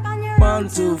 1,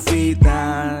 2 feet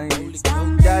high.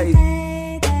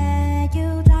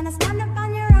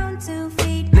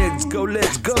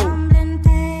 Let's go.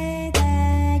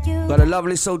 Got a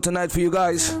lovely show tonight for you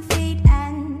guys.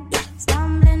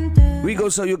 We go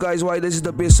show you guys why this is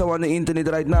the best show on the internet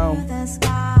right now.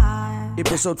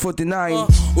 Episode 49.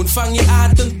 Ontvang je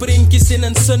aardendprintjes in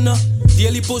een sinne.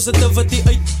 Deel die positivity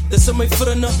uit, dis in my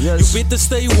vriende. You better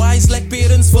stay wise like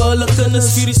parents vir hulle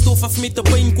kinders. Vier die stof af met 'n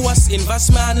pynnkwas en was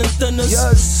my aan 'n tennis.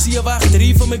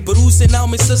 783 vir my broers en now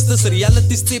my sisters.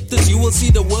 Reality scepters, you will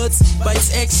see the words by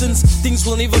its actions. Things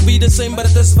will never be the same, but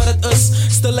it is what it is.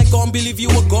 Still I can't believe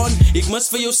you were gone. Ek mis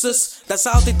vir jou sis. Dat's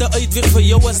altyd 'n uitweg vir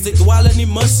jou as dit dwaal nie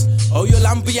mis. Hou jou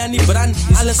lampie aan die brand,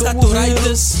 alles gaat alright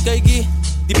is. Kykie,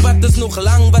 die pad is nog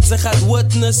lang wat ze gaat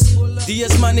witness. Die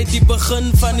is maar net die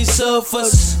begin van die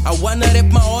surface. I wanna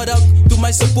rap my heart out to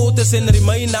my supporters and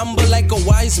remain humble like a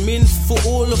wise man for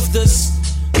all of this.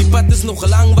 Die pad is nog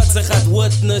lang wat ze gaat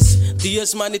witness. Die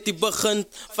is maar net die begin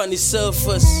van die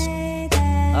surface.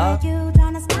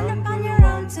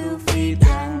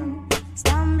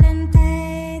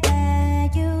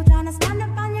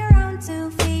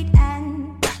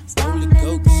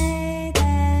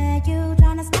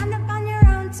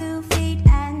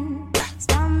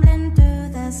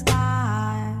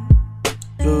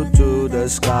 To the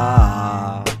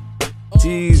sky,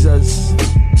 Jesus.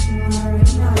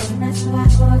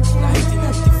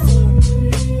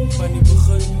 1994, van die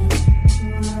begin.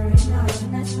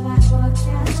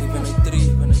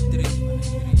 7-3.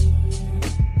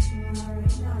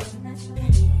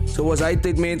 So as hy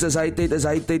tyd mense, as hy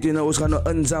tyd, you know, ons gaan nou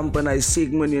injump in hy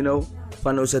segment, you know,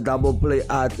 van ons double play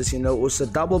artist, you know, ons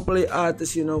double play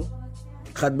artist, you know,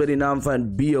 gaat by die naam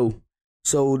van Bio.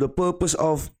 So the purpose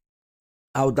of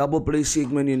our double play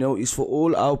segment, you know, is for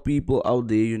all our people out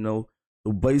there, you know,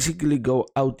 to basically go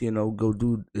out, you know, go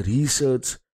do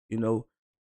research, you know.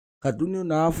 Ga doen jou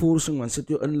navorsing, man. Sit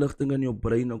jou inligting in jou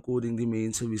brein according die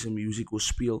mense wie se music wil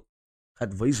speel.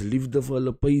 Gaat wys liefde vir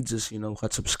hulle pages, you know.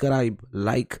 Gaat subscribe,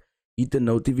 like, hit the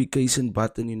notification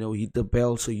button, you know, hit the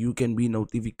bell so you can be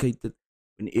notified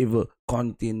whenever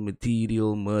content,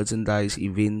 material, merchandise,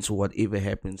 events, or whatever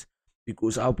happens.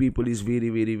 Because our people is very,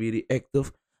 very, very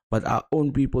active. But our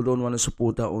own people don't want to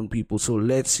support our own people. So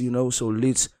let's, you know,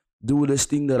 let's do this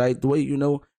thing the right way, you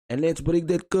know. And let's break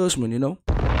that curse, man, you know.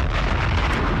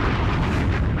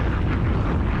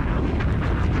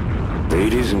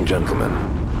 Ladies and gentlemen,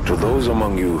 to those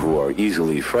among you who are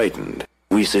easily frightened,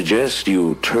 we suggest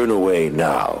you turn away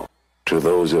now. To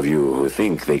those of you who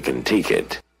think they can take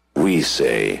it, we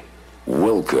say,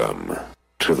 welcome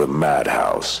to the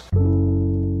madhouse.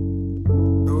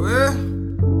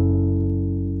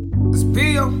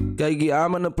 Gakkie,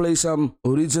 I'm gonna play some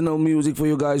original music for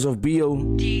you guys of Bio.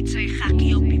 DJ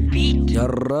Gakkie op die beat.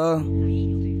 Yarra.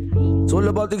 It's all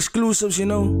about exclusives, you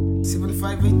know.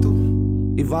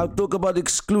 7582. If I talk about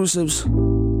exclusives,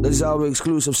 that is our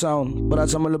exclusive sound. But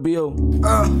that's allemaal Bio.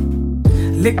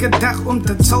 Lekker dag om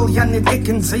te chill, ja net ek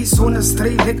en sy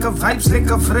Zonnestrui, lekker vibes,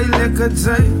 lekker vry, lekker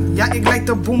jy. Ja ek like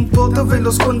de boomtol terwijl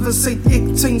ons conversate. Ek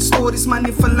change stories, maar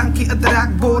nie verlankie, het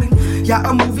raak boring. Ja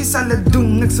een movie sal het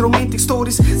doen, niks romantic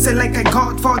stories. Sy like I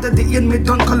Godfather, die een met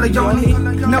Don Corleone.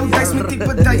 Nou dies met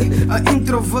type die, a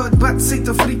introvert, but sy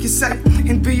te freaky sy.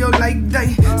 En by jou like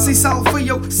die, sy sal vir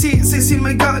jou sy sien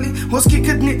my girlie. Ons kyk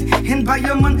het net, en by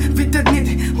jou man weet het net.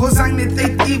 Ons hang net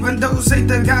uit, even though sy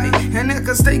te guy. En ek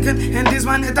is taken, en dis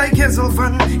man het hy kessel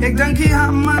van. Ek denk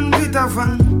ja man, weet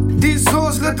daarvan. Die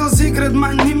soos little secret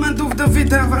man, niemand hoeft te weet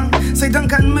daarvan. Sy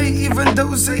denk aan my, even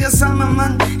though sy is samen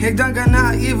man. Ek denk aan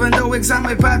haar, even though ek saam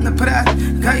my partner praat.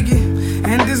 Kijkie,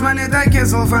 en dis man het hy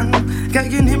kessel van.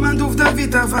 Kijkie, niemand hoeft te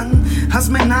weet daarvan. As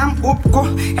my naam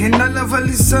opkom, en hulle wil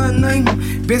die surname.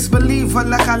 Best believe,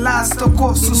 hulle gaan laatste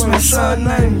kost, soos my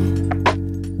surname.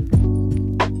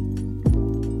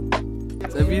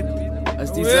 Sy weet,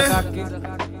 as die DJ Gakkie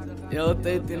heel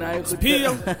tijd in hy goed.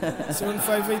 Pio,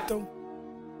 7582.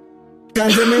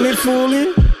 Kan ze me niet voelen?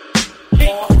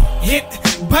 Hit,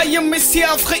 by je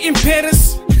mezelf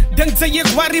geïmperis. Denk dat je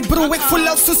worry bro, ik voel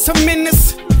al soos een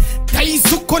menace. Hij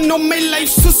zoeken om mijn lijf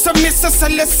soos een mis. As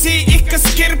hulle sê ek is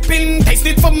skerpin. Hij is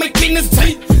net van mijn kennis.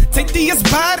 Zij die is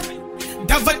baar,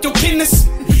 dat wat jou kennis.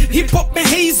 Hip-hop met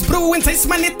haze bro, en zij is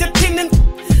maar net te kennen.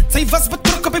 Zij was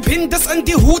betrokken bij bendes en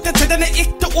die hoed. Het zijn een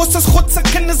echte oosters, godse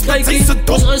kennis. Kijk,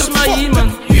 ons is maar hier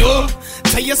man. Yo,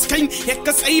 sy is skyn, ek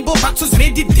is able, wat soos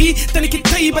ready D, dan ek die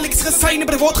table, ek is gesign,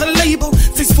 maar word gelabel.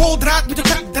 Sy is vol draad, met 'n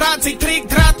kakdraad, sy trek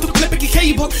draad, toe klip ek die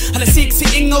gevel. Hulle sê ek sê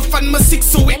engel van musiek,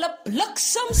 so ek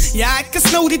bliksems. ja, ek is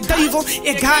nou die duivel.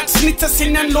 Ek haat snitters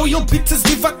en loyal bitches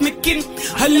die wat me ken.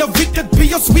 Hulle weet het by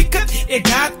ons wicked. Ek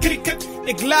haat cricket.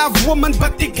 Ek love woman,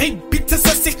 but ek hate bitches.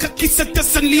 As ek gekies het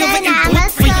tussen lewe en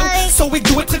dood vir jou, so ek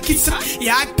doe het gekies het.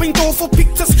 Ja, ek paint all for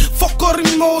pictures. Fokker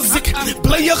in muziek.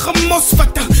 Blye gemos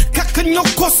vatte. Kak in jou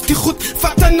kost die goed.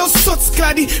 Vatte nou sots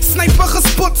klaar die sniper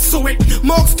gespot, so ek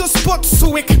maaks de spot,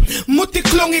 so ek moet die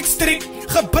klong ek strek.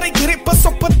 Gebruik rappers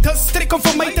op het district om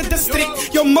vir my te district.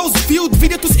 Jou most viewed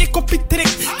video toes ek op die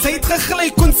trek. Sy het gegly,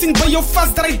 kon sien by jou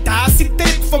vastdraai. Daar is die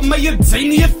trek, vir my het sy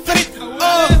nie het trek.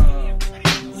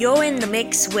 You're in the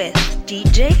mix with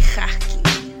DJ Gakkie.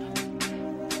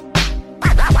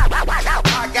 I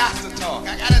got to talk.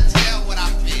 I gotta tell what I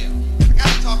feel. I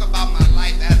gotta talk about my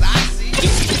life as I see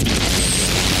it.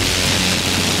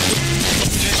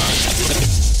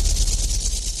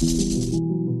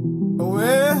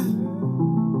 Well,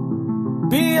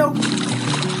 Bill.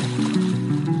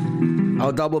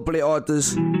 Our double play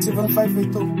artist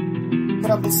 7582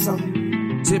 Troublesome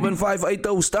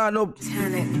 7580, staan op.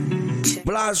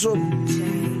 Blaas op.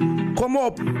 Kom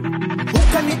op. Hoe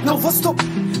kan ik nou verstop?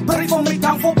 Bereid voor mij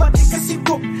dan voor wat ik zie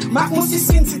top. Maak moest je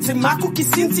zin zitten, maak ook je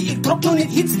zin zitten. Ik drop nog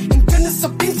niet iets, in kennis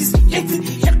op pintjes. Ik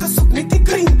is op met die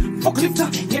green. Fok liefde,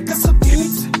 ik is op die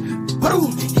niet. Bro,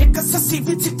 ik is een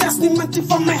CVT test, niemand die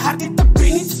van mij hart dit te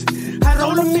niet. Hij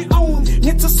rollen me aan,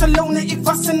 net zoals Salone. Ik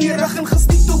was in die rug en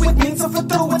gestiet toe ik mensen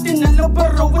vertrouwen. In hulle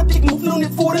berouwen, ik move nog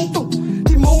niet voor en toe.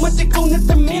 Die moment ik own it,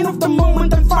 the man of the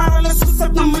moment. En vaar alles soos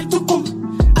het naar mij toe komt.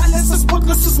 Alles is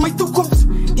spotless soos mijn toekomst.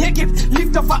 Ik heb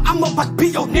liefde voor allemaal, but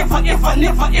Bio never ever,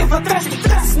 never ever trash me,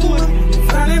 trash me.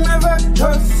 Vrouw me weg,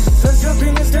 dus je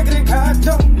penis de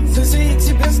grikato. Ze zie ik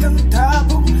zie best een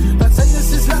taboe. Wat zij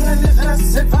is lang en de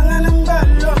gras, ze vangen een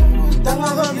ballo. Dan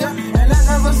nog ja, en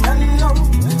dan was dan nou.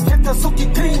 Neka suki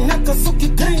green, neka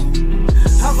suki green.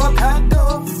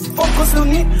 Avocado, focus nog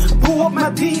niet, boe op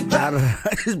mijn diep. Daar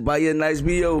is bij een nice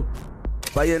bio.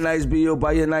 Bij een nice bio,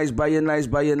 bij een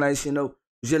nice, you know.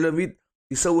 Dus jullie weet,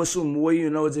 die zou zo mooi, you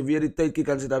know, het is weer die tijd, kijk,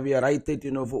 als je daar weer rijtijd,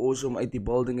 you know, voor ons om uit die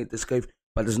building te schuiven.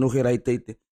 Maar het is nog geen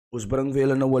rijtijd. Ons brengen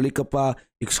veel nou wel een paar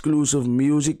exclusive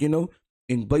music, you know.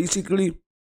 And basically,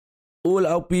 all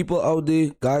our people out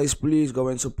there, guys, please go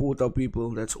and support our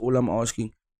people. That's all I'm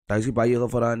asking. Daar is die bij je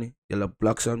verandering. Jullie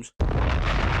blaksams.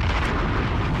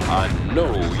 I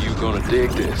know you're gonna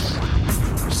dig this.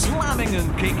 Slamming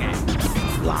and kicking.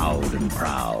 Loud and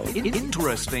proud.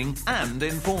 Interesting and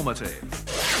informative.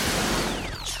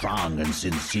 Strong and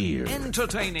sincere.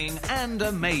 Entertaining and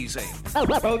amazing.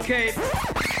 Okay.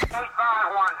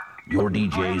 Your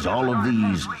DJs, all of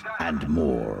these and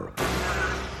more.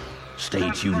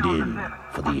 Stay tuned in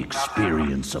for the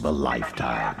experience of a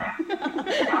lifetime.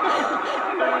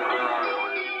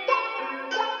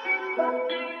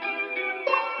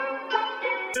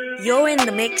 You're in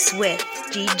the mix with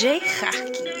DJ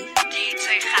Gakkie.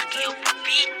 DJ Gakkie op de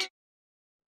beat.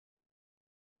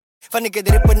 Van ik het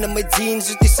rippen in mijn jeans,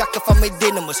 dus die zakken van mijn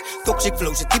dynamos. Toxic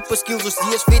flows, het type skills, dus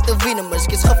die is veel te winnen. Maar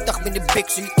ik is giftig met de big,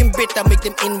 so je kan beter met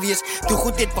hem inwees. Doe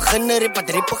goed dit beginnen, rip wat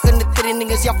rip beginnen training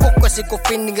is. Ja, focus ik op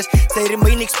vinding is. Zij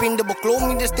remain ik spinde, beklom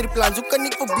in de striplijn. Zo kan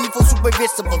ik voor beef, zoek bij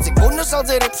vegetables. Ik bonus als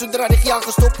hij rip, zodra ik ja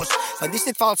gestopt is. Want is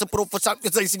dit valse profits,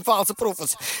 zij zien valse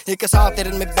profits. Ik is altijd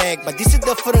in mijn bag, maar die zit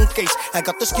different case. I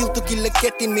got the skill to kill a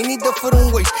cat in many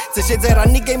different ways. Ze zit zij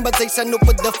run the game, but zij zijn op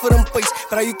a different pace.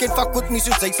 But you can fuck with me,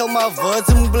 so zij zal maar words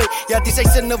en blij. Ja, die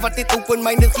zijn zinnen wat dit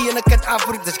open-minded geen een kat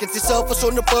afbreekt. Dus ik het zelf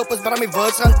zonder purpose, maar mijn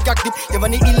words gaan kak diep. Ja,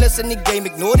 wanneer je les in die game,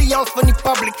 ignore die helft van die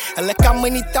public. Hulle kan me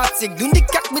niet tatsen, ik doe die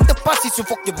kak met de passie. So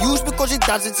fuck the views, because it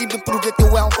doesn't seem to prove that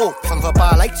you well off. Van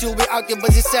papa, like you'll be out there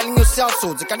busy selling yourself.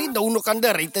 So ze kan niet doen nog aan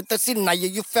de rate te zien, na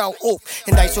je fell off.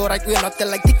 En die zo right weer not te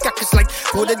like, die kak is like.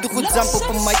 Hoor dat doe goed zamp op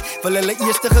een mic, wil hulle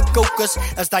eerste gekokes.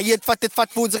 Als die het vat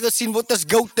voor ze gezien wordt als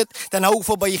goated. Dan hou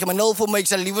voorbij, je maar nul voor mij, ik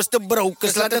zal lieverste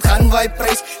brokers. Laat het gaan, wij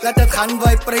prijs, laat het gaan,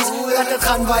 wij prijs, laat het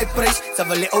gaan, wij prijs. Ze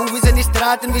willen always in die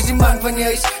straat en wees die man van je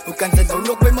huis. Hoe kan ze nou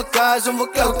nog bij elkaar zonder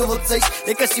klauwen wat zij?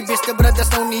 Ik als die beste brothers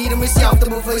nou niet hier om jezelf te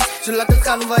bewijzen. Zo laat het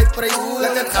gaan, wij prijs,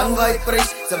 laat het gaan, wij prijs.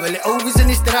 Ze willen always in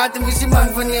die straat en wees die man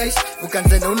van je huis. Hoe kan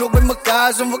ze nou nog bij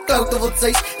elkaar zonder klauwen wat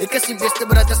zij? Ik als die beste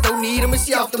brothers nou niet hier om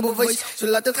jezelf te bewijzen. Zo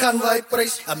laat het gaan, wij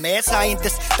prijs. A mad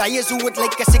scientist, dat is hoe het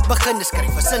lijkt als ik begin te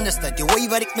schrijven. Sinister, die way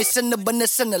waar ik mijn zinnen binnen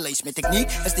zinnen lees. Met ik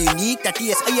niet, is die uniek, dat die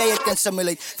is jy het kan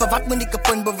simulate. Vir wat moet ek 'n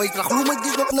punt bewys? Vraag glo my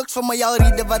dis nog niks van my al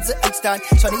rede wat ze uitstaan.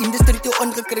 So die industrie toe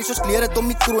ingekry soos klere het om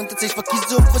die kroon te sê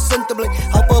verkies om versin te bly.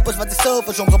 Hou purpose wat die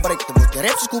selfs om gebruik te word.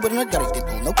 Rap skoober net direk dit.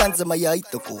 Nou kan ze my uit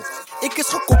te koop. Ek is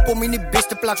gekop om in die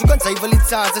beste plek. So kan sy wel iets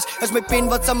saas is my pen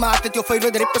wat se maak dat jou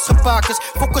favorite rappers gepak is.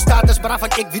 Fokus status braaf van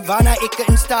ek weet waarna ek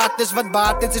in staat is. Wat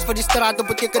baat is vir die straat op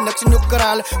beteken niks in jou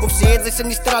krale. Of sê jy in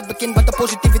die straat bekend wat 'n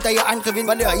positiwiteit jy aangewend.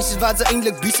 Want die huis is waar ze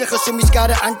eintlik besig is om die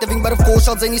skade aan te wing. Maar of course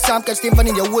sal sy nie saam kan stem van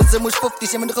in jou ze moes 50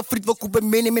 sy met 'n vriend wil koop en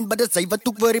men maar dit sy wat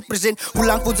ook wil represent. Hoe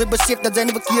lank wil sy besef dat sy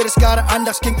nie verkeerde skade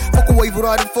aandag skenk. Fuck away voor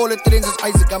haar in volle trends as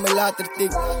Isaac aan my later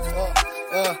denk.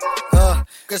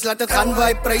 Cause laat het gaan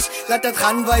waar prys, laat het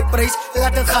gaan waar prys,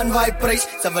 laat het gaan waar prys.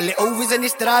 Sy wil die ouwies in die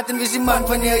straat en wees die man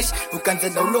van die huis. Hoe kan sy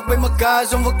nou nog by mekaar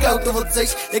om vir clout te wil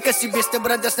sês? Ek is die beste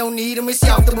brothers nou nie hier om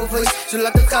myself te bewys. So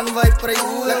laat het gaan waar prys,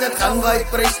 laat het gaan waar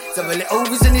prys. Sy wil die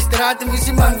ouwies in die straat en wees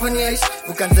die man van die huis.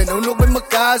 Hoe kan sy nou nog by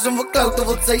mekaar om vir clout te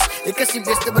wil sês? Ek is die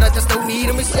beste brothers nou nie hier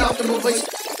om myself te bewys.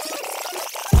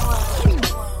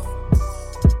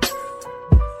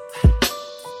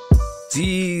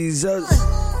 Jesus.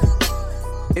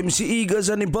 MC Eagles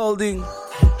in the building.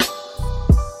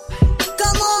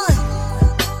 Come on.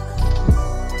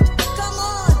 Come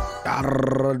on.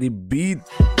 Arr, die beat.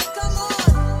 Come on.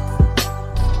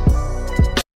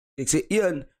 Ik zeg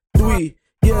 1, 2,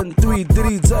 1, 2,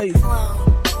 3, zij.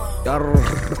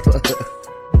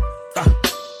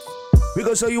 We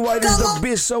gonna show you why this is the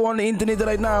best show on the internet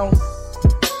right now.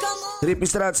 Reppie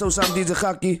straat zo samen DJ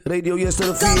Gakkie. Radio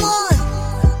Yesterday Free.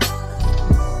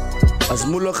 Als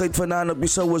moeilijkheid vandaan op je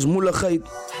show is moeilijkheid.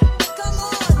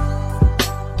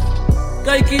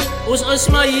 Kijk, ons is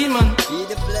maar hier, man. I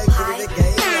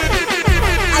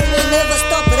will never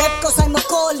stop rap cause I'm a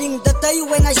calling. The day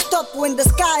when I stop, when the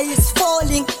sky is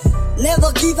falling.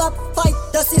 Never give up, fight,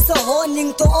 this is a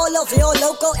warning to all of your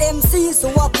local MCs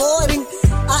who are boring.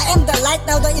 I am the light,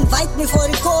 now they invite me for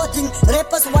recording.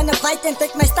 Rappers wanna fight and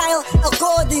take my style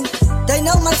according. They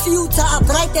know my future are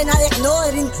bright and I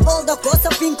ignoring all the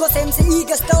gossiping cause MC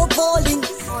Eager still balling.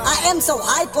 I am so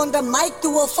hype on the mic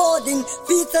to affording,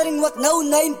 featuring with no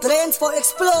name brands for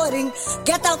exploring.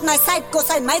 Get out my sight cause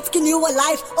I might skin you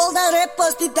alive. All the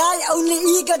rappers did die, only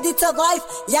Eager did survive.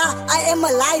 Yeah, I am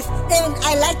alive and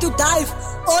I like to dive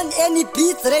on any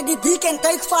beat, ready D can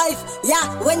take 5. Yeah,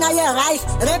 when I arrive,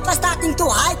 rappers starting to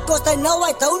hype cause they know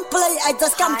I don't play, I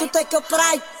just come to take a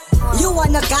pride. You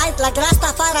wanna guide like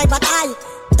Rastafari but I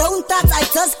don't touch, I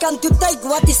just come to take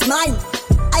what is mine.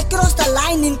 I cross the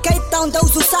line in Cape Town,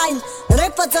 those who sign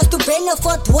rappers just to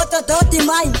benefit with a dirty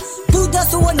mind.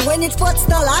 Buddha's who won when it fits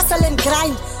the hustle and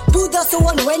grind. Buddha's who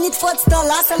won when it fits the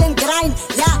hustle and grind.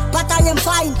 Yeah, but I am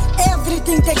fine,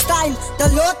 everything takes time. The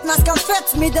Lord must come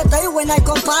fetch me the day when I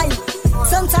combine.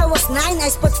 Since I was 9, I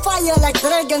spit fire like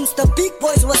dragons. The big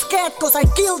boys were scared cause I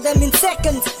killed them in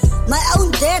seconds. My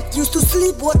own dad used to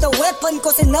sleep with a weapon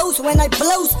cause he knows when I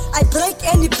blows, I break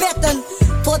any pattern.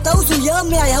 For those who hear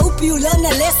me, I hope you learn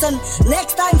a lesson.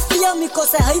 Next time fear me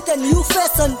cause I hate a new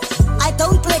fashion. I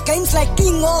don't play games like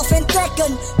King of and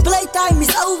Tekken. Playtime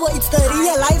is over, it's the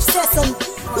real life session.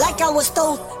 Like I was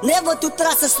told, never to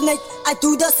trust a snake. I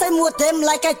do the same with them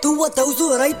like I do with those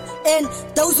who rape. And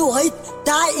those who hate,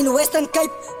 die in Western Cape.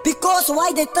 Because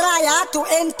why they try hard to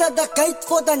enter the gate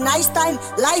for the nice time,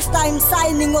 lifetime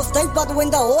signing of date. But when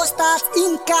the horse starts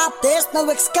in cap, there's no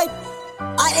escape.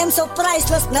 I am so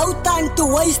priceless, no time to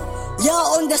waste.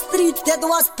 Yeah, on the streets, that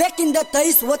was back in the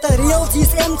days. With the real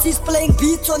G's MCs playing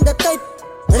beats on the tape.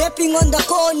 Rapping on the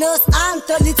corners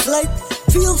until it's late.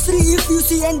 Feel free if you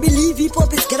see and believe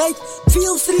hip-hop is great.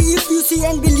 Feel free if you see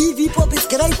and believe hip-hop is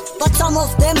great. But some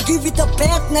of them give it a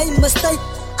bad name, mistake.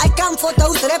 I come for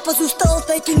those rappers who still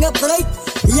taking a break.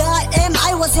 Yeah,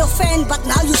 I was your fan, but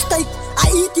now you stay.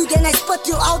 I eat you, then I spit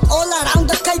you out all around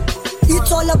the Cape.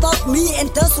 It's all about me and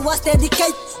this was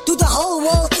dedicated to the whole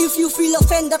world. If you feel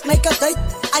offended, make a date.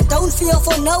 I don't fear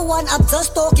for no one, I'm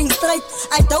just talking straight.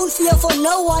 I don't fear for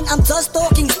no one, I'm just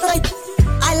talking straight.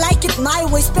 I like it my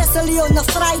way, especially on a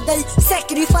Friday.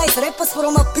 Sacrifice rappers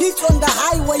from a bridge on the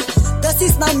highway. This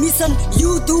is my mission,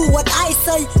 you do what I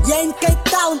say. Yeah, in Cape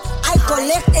Town, I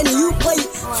collect and you pay.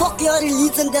 Fuck your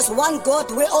religion, there's one God,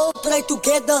 we all pray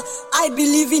together. I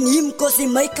believe in Him cause He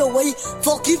make a way.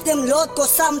 Forgive them Lord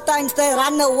cause sometimes they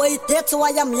run away. That's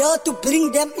why I'm here to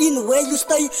bring them in where you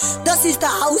stay. This is the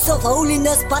house of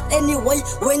holiness, but anyway,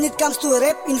 when it comes to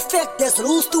rap, in fact, there's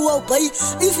rules to obey.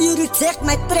 If you reject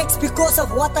my tracks because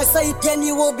of what I say, then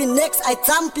you will be next. I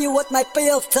jump you with my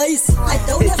pair of days. I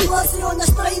don't have mercy on a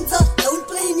stranger. Don't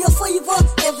play in your favor.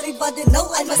 Everybody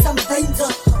know I'm in some danger.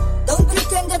 Don't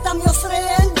pretend that I'm your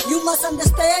friend. You must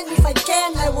understand. If I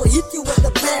can, I will hit you with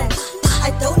the bang.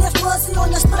 I don't have mercy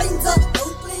on a stranger.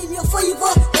 Don't play in your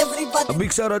favor, everybody. A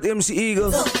big shout out MC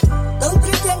Eagle. Don't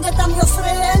pretend that I'm your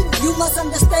friend. You must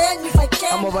understand if I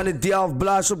can. Allemaal van die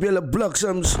afblaas op jullie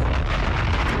bliksems.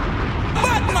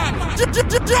 Batman,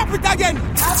 drop it again.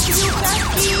 After you,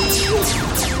 Gakkie.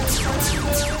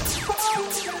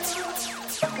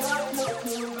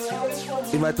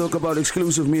 If I talk about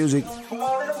exclusive music,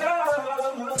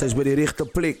 het is bij die rechte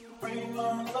plek.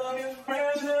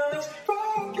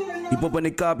 Hip-hop en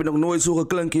ik kaap je nog nooit zo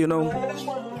geklinkt, you know.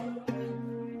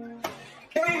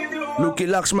 Lookie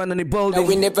Laxman in the building. Now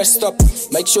we never stop.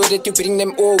 Make sure that you bring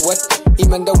them all what.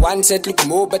 Even the ones that look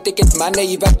more, but they get money,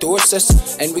 even doses.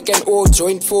 And we can all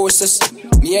join forces.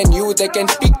 Me and you, they can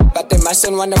pick, but they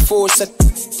mustn't wanna force it.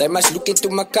 They must look into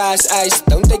my car's eyes.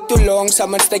 Don't take too long,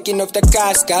 someone's taking off the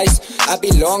cars, guys. I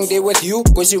belong there with you,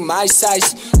 cause you my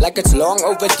size. Like it's long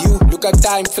overdue, look how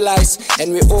time flies.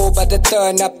 And we all about to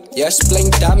turn up. Yes,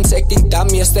 playing dumb, acting dumb,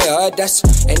 yes they heard us.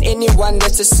 And anyone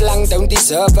that's a slang don't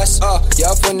deserve us.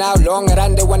 Yeah, for now, long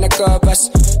run, they wanna curve us.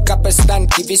 Kappa stand,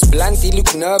 give his blunt, he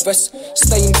look nervous.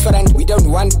 Stay in front, we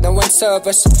don't want no one serve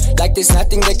us. Like there's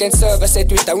nothing they can serve us that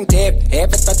we don't have it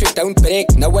but we don't break.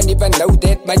 No one even know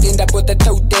that, might end up with a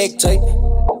toe tag, Jay.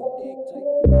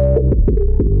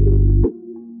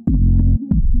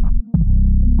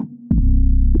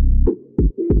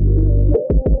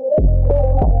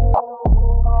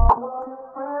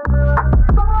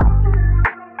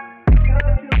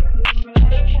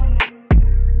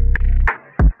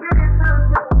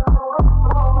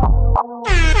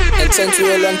 Since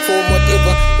we all on form,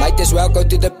 whatever, might as well go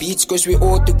to the beach, cause we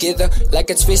all together.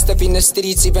 Like it's festive in the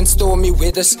streets, even stormy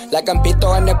weathers. Like I'm better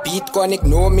on the beat, can't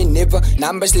ignore me, never.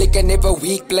 Numbers like I never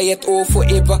weak, play it all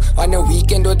forever. On a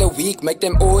weekend or the week, make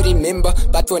them all remember.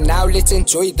 But for now, let's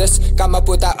enjoy this. Come up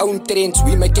with our own trends,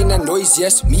 we making a noise,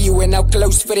 yes. Me, you and our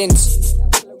close friends.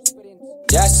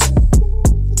 Yes,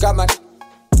 come on,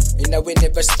 you know we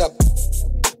never stop.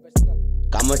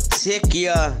 Come on, check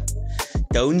ya.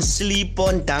 Don't sleep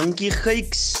on Dankie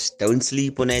Gakkie. Don't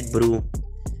sleep on it, bro.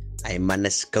 Hy man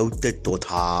is koud tot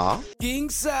haar. King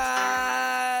size.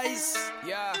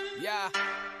 Yeah, yeah.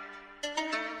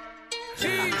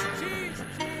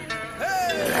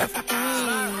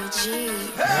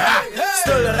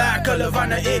 Stil rakelen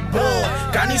wanneer ek bol.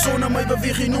 Kan nie sonder my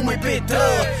beweeg, jy noem my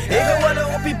petrol. Ek hou hulle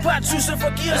op die pad soos 'n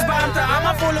verkeersbeampte.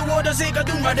 Almal volle woorde seker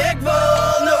doen wat ek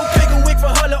wil. Nou kyk hoe ek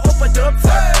vir hulle op 'n drop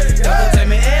vat. Dat wil sy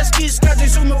my ass kies, kan sy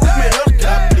so my op my rug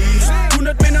klap, please. Doen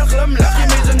het met 'n glimlach, jy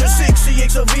mense nou sexy. Ek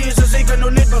sal wees as ek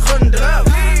nog net begin draf.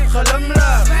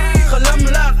 Glimlach,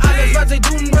 glimlach, alles wat sy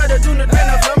doen, brother, doen het met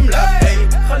 'n glimlach. Hey,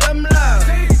 glimlach,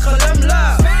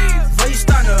 glimlach. Wij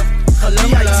staan er,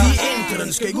 glimlach.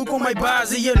 Entrance, kyk hoe kom my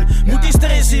basie in. Moet die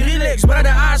stressie, relax,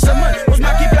 brother, asem. Ons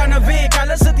maak die planne week,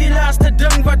 alles is die laaste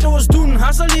ding wat ons doen.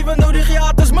 Hassel liever nou die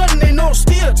gratis man, en nog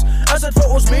steeds is het vir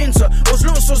ons mense. Ons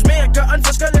los ons merke in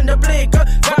verskillende plekke.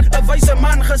 Wat 'n wyse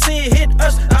man gesê het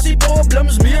is, as die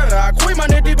problems meer raak, gooi maar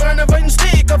net die brandewyn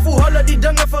steken. Voel hulle die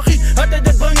dinge vergiet, het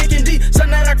dit bring ek in die.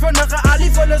 Sinne raak vinnige, al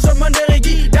die volle som in die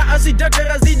regie. Daar is die dikker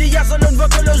as die jassel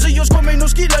ontwikkel. Ons ons kom en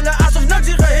ons kiel hulle asof niks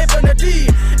hier gehappen het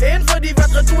hier. En vir die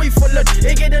wat getwyfel het,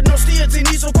 ek het dit nog steeds en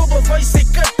nie so kop of wys, ek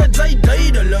het sy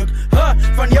duidelik.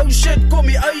 Van jou shit kom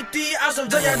jy uit die, asof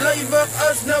jy uitlijvig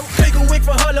is. Nou kyk hoe ek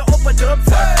vir hulle op 'n drip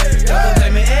vat. Dat wil sy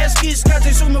my ass kies, kan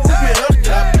sy so my op my rug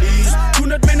klap, please.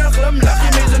 Doen het met 'n glimlach, jy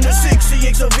mense nou sexy.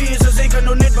 Ek sal wees as ek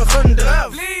nog net begin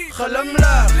draf.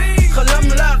 Glimlach,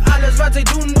 glimlach, alles wat sy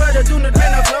doen, brother, doen het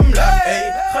met 'n glimlach.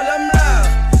 Hey, glimlach,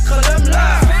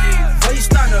 glimlach. Wij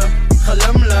staan er,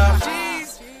 glimlach.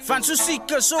 Van so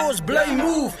sieke soos bly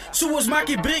move, soos maak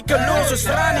die breke los. Ons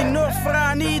vra nie nog,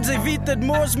 vra nie, sy weet het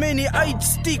mos my nie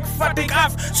uitstiek. Vat ek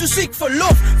af, so siek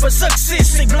verlof, vir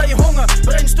sukses, ek bly honger.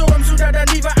 Brainstorm, sodat daar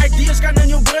nieuwe ideas kan in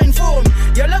jou brein vorm.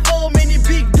 Julle wil my nie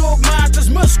big dog, maar het is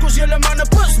mis, cause julle manne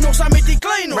pus nog saam met die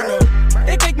klein honger.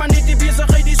 Ek kyk maar net die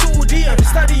bezigheid die so dier.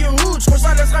 Study your roots, cause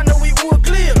alles gaan nou die oor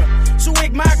kleren. So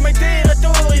ek maak my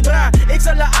territorie, bra. Ek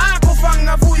sal 'n aardappel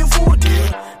vangen voor je voet.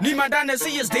 Niemand anders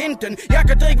is denten. Ja,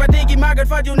 trek wat ik maak het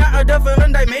vat jou naar een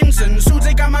different dimension. Soet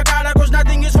ik aan elkaar, cause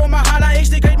nothing is voor me halen. Ik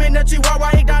stik uit met net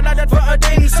chihuahua, ik laat het voor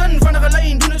attention. Van de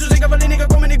lijn, doen het zo zeker wel in, ik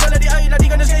kom en ik wil die ei. Laat die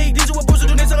gaan de schijk, die zo'n boze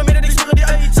doen, dit zullen met het, ik stuur die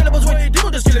ei. Zelfs way, die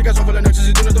moet de stil, ik ga zoveel en niks,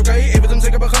 ze doen het oké. Even dan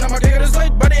zeker beginnen, maar tegen de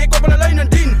strijd. Maar ik op een lijn en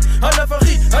 10. Alle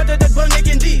vergiet, het breng ik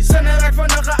in die. Zijn raak van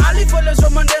een ali vullen, zo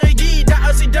man de regie. Daar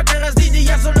als die dikker als die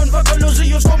jassel ontwikkelen. Ze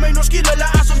jos kom en ons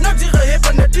killen, alsof niks hier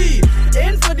geheppen het die.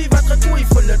 En voor die wat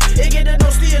getwijfelen, ik heb het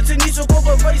nog steeds en niet zo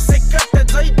kopen. Ik heb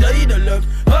het zij duidelijk.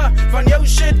 Van jouw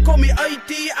shit kom je uit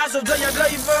die, alsof zij het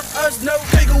lijvig is. Nou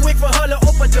kijk hoe ik voor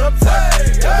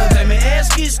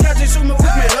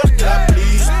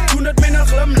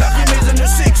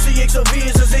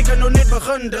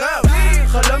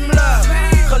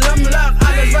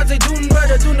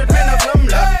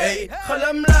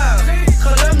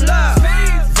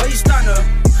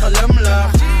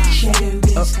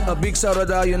big shout out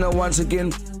daar, you know, once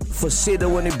again. Voor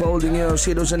Sido in die building, you know.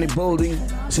 Sido's in die building.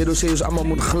 Sido zegt dus allemaal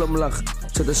moet glimlach.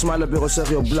 Zet een smile op je zeg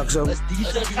je op bliksem.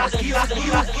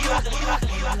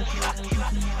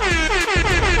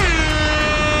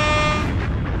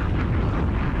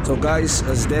 So guys,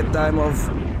 it's that time of,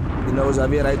 you know, as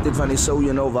weer uit dit van die show,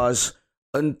 you know, was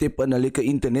een tip en een lekker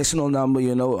international number,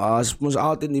 you know. As moest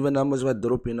altijd nieuwe nummers wat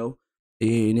drop, you know.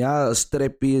 En ja,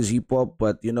 straate is hip-hop,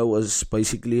 but you know, is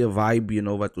basically a vibe, you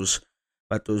know, wat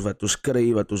ons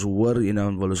krijgen, wat ons hoor, you know,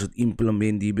 en wil ons het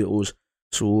implement die bij ons.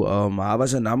 So, hij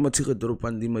was een naam met zich gedrop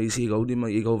van die meisje, ik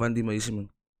hou van die meisje, man.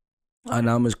 Haar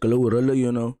naam is Glorilla,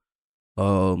 you know.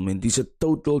 En die is een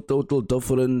total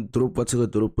different drop wat ze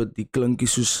gedrop het. Die klinkt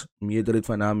soos meerderheid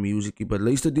van haar music. Maar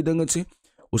luister die dingen, sê.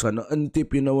 Ons gaan een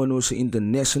tip, you know, en onze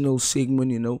international segment,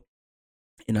 you know.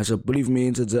 En alsjeblieft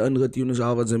mensen, ze ingetune is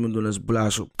al wat ze moeten doen, is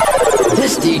blaas op.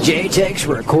 This DJ takes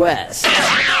requests.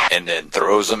 And then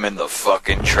throws them in the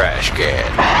fucking trash can.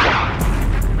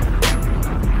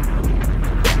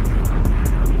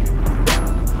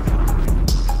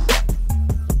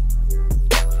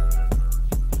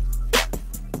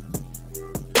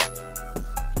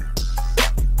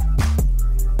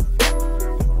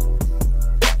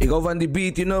 Ik hou van die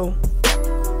beat, you know.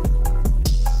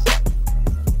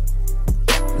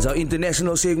 Dat is our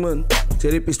international segment.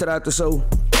 Reppie straate zo.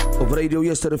 Op Radio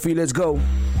Yesterday, let's go.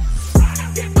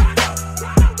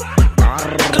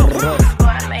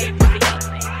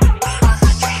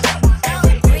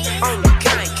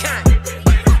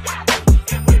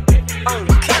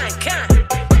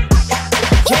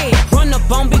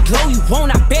 You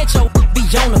won't, I bet your be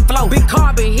on the floor. Big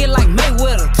carbon here like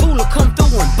Mayweather. Tula come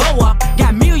through and blow up.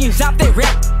 Got millions out there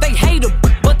rap. They hate her,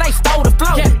 but they stole the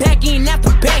flow. Got back in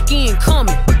after back in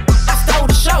coming. I stole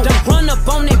the show. Don't run up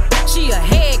on that bitch, she a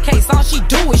head case. All she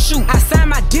do is shoot. I signed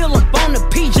my deal up on the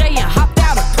PJ and hopped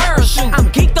out a parachute. I'm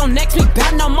geeked on next week,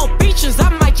 bout no more features. I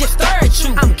might just stir at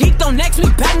you. I'm geeked on next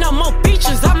week, bout no more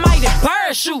features. I might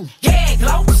embarrass you. Yeah,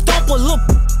 glow. Stomp a little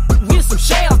with some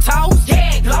shell toes.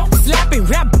 Yeah, glow. Slapping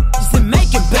rap and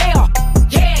making bail.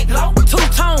 Yeah, glow.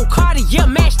 Two-tone Cartier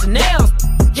match the nails.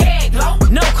 Yeah, glow.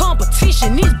 No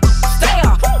competition, these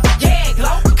stale. Yeah,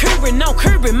 glow. Curbing, no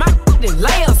curbing, my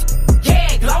layers.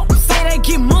 Yeah, glow. Say they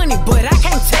get money, but I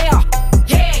can't tell.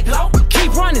 Yeah, glow.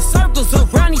 Keep running circles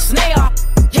around these snail.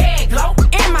 Yeah, glow.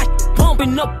 And my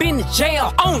bumping up in the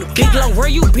jail. On the big glow, where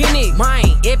you been at?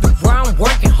 Mine, everywhere I'm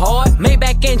working hard.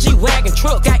 Maybach and G-Wagon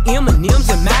truck, got M&M's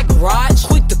in my garage.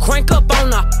 Quick to crank up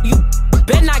on her, you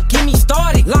better not get me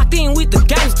started. Locked in with the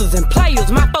gangsters and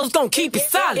players, my folks gon' keep it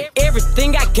solid.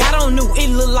 Everything I got on new, it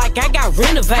look like I got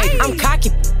renovated. I'm cocky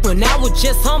when I was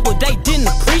just humble, they didn't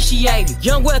appreciate it.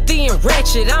 Young, wealthy, and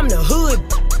ratchet, I'm the hood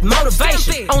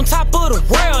motivation. On top of the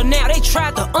world now, they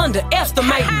tried to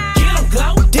underestimate me. Get 'em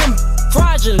glow, them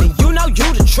fraudulent, you know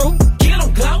you the truth. Get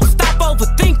 'em glow, stop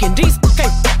overthinking, these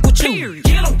can't with you.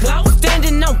 Get 'em glow,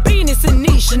 standing on business in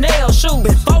these Chanel shoes.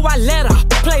 Before I let her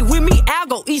play with me, I'll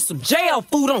go eat some jail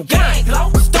food on gang.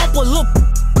 Stomp a little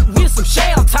with some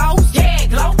shell toes. Yeah,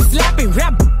 glow. Slapping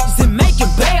rap and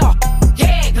making bail.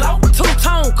 Yeah, glow.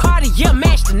 Two-tone Cartier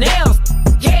match the nails.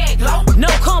 Yeah, glow. No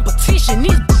competition,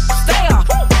 these stale.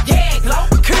 Yeah, glow.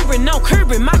 Curbing, no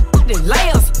curbing, my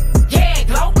layers. Yeah,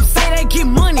 glow. Say they get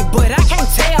money, but I can't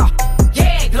tell.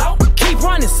 Yeah, glow. Keep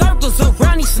running circles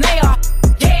around these snail.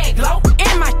 Yeah, glow.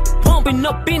 And my pumping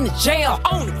up in the jail.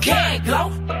 On the gang,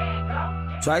 glow.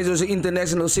 So hij is dus een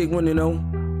international segment, you know.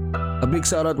 A big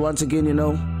shout out once again, you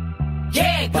know.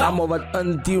 Yeah, maar allemaal wat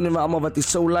untune en allemaal wat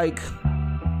is zo like.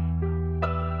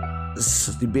 Is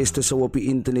die beste zo op je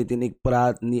internet en ik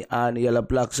praat niet aan jullie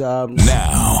plakzaam.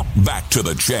 Now, back to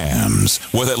the jams.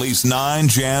 With at least 9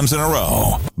 jams in a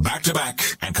row. Back to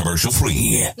back and commercial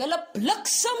free. Jullie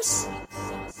plakzaams.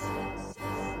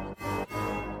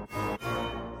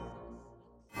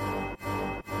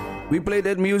 We play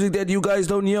that music that you guys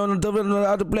don't hear on the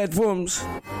other platforms.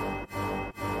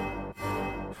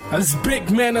 As big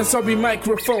man as op die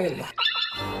microfoon.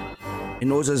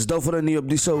 En ons is different niet op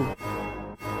die show.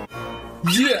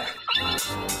 Yeah.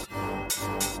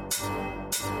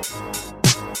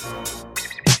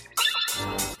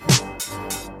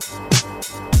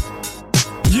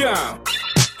 Yeah.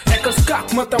 Ek is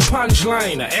kak met 'n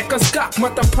punchline. Ek is kak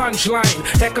met 'n punchline.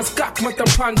 Ek is kak met 'n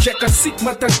punch. Ek is siek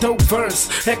met 'n dope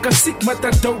verse. Ek is siek met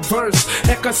 'n dope verse.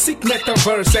 Ek is siek met 'n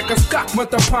verse. Ek is kak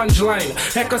met 'n punchline.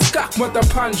 Ek is kak met 'n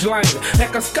punchline.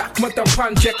 Ek is kak met 'n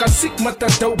punch. Ek is siek met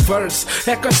 'n dope verse.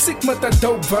 Ek is siek met 'n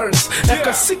dope verse. Ek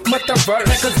is siek met 'n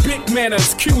verse. Ek is big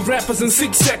manners. Kill rappers in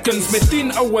 6 seconds. Met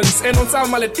 10 owens. En ons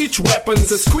almal het each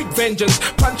weapons. Is quick vengeance.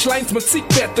 Punchlines met sick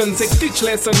patterns. Ek teach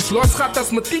lessons. Los gatas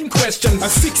met 10 questions. A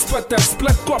 6 Jupiter,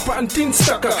 split koppen en 10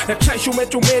 stukken. Ik chase jou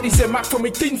met jou medisch en maak van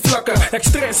mij 10 vlakken. Ik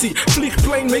stressie,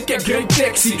 vliegplein, make ik great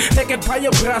taxi. Ik heb bij je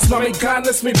braas, maar mijn gun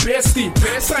is mijn bestie.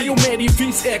 Vrij jou met die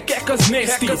vies, kijk als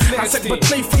nasty. Als ik met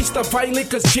twee face, dan veil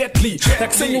ik als Jet Li.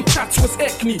 Ik zei jou chats was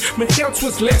ek niet, mijn geld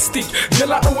was lastig.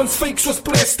 Jelle ouwens fakes was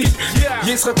plastic.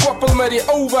 Je is gekoppeld met die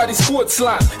ouwe waar die skoot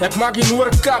slaat. Ik maak je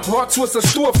noord kap, hot zoals een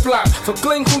stoofplaat. Van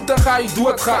klein goed dan ga je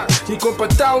doodgaan. Je komt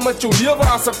betaal met jou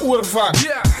leven als ik oorvang.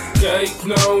 Kijk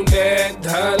nou net,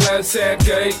 hulle sê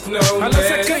kijk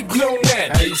nou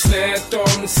net. Hij is net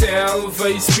omself,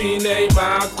 hij spien, hij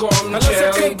maak om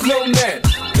gel. Kijk nou net.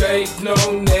 Kijk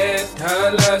nou net,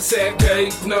 hulle sê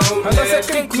kijk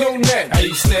nou net. Hij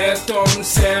is net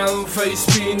omself, hij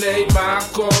spien, hij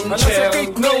maak om gel.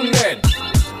 Kijk nou net.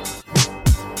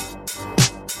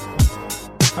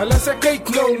 And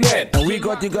we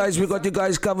got you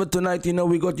guys covered tonight, you know.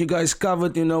 We got you guys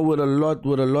covered, you know, with a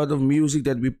lot of music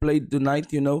that we played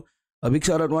tonight, you know. A big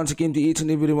shout out once again to each and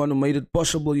everyone who made it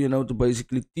possible, you know, to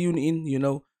basically tune in, you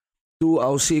know, to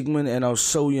our segment and our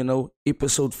show, you know,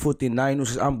 episode 49. Ons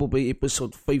is amper by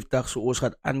episode 50, so ons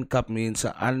gaat aankap,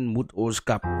 mense, aan moet ons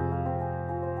kap.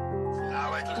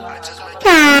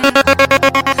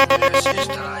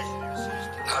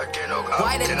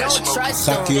 Why they don't trust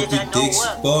them? Gakkie op die diks,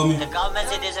 bomie. The government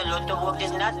said there's a lot of work,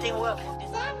 there's nothing work.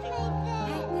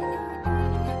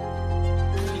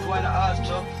 You want to ask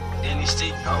job, then you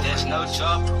stick, there's no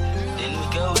job. Then we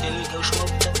go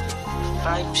smoke the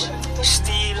pipes,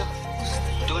 steal,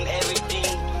 doing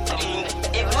everything.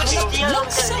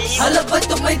 Hulle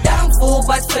bid op my downfall,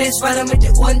 but friends waren met die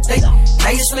oondheid.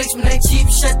 Hy is flex met my cheap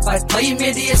shit, but my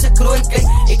media is 'n kroonkijk.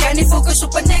 Ek kan nie focus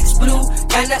op 'n next bro,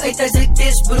 kan nie uit as ek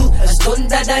test bro. As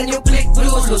donda dan jou plek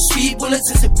bro, los 4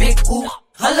 bullets is 'n big oe.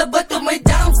 Hulle bid op my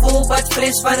downfall, but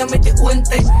friends waren met die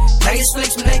oondheid. Hy is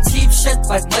flex met my cheap shit,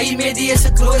 but my media is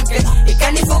 'n kroonkijk. Ek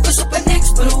kan nie focus op 'n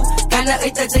next bro, kan nie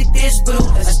uit as ek test bro.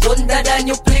 As donda dan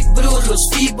jou plek bro,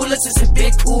 los 4 bullets is 'n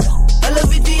big oe. Hulle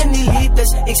weet wie in die lied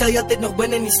is, ek sal altyd nog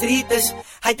binne in die street is.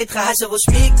 Hy het gehasse wil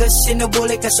speakers, en nou bol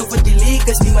ek asof het die leak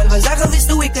is. Niemand was daar gewist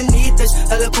hoe ek in niet is.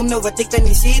 Hulle kom nou wat ek in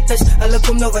die seat is, hulle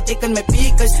kom nou wat ek in my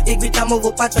piek is. Ek weet allemaal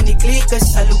op pad van die kliek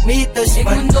is, hulle ook meters. Ek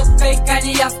moet opkyk, kan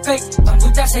nie afkyk, want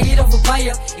moet daar sy hier over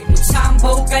baie. Ek moet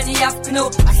saambou, kan nie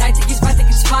afknoop, as hy te kies wat ek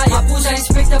inspire. Maar boos hy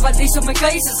inspector wat reis op my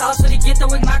keis is, als vir die ghetto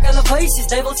ek maak hulle wees.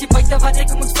 Hy wil sê buiten wat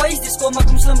ek moet wees, dis kom ek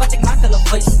om slim wat ek maak hulle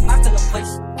wees.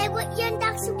 Ek wil een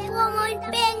dag so promo en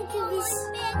bankies.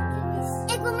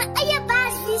 Ek wil my eie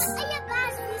baas wees.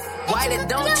 Why they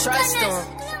don't trust them?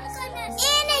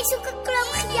 En ek soek 'n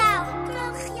klomp geld.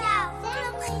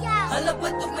 Hulle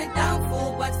bid op my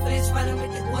downfall, but friends waren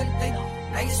met die oondheid.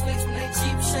 Hy is flex met my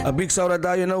cheap shit. A big shout out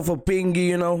there, you know, for Pingy,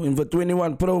 you know, in the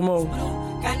 21 promo.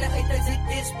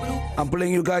 I'm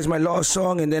playing you guys my last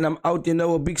song and then I'm out, you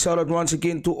know. A big shout out once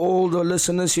again to all the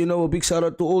listeners, you know. A big shout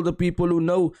out to all the people who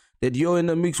know that you're in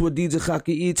the mix with DJ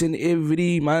Gakkie each and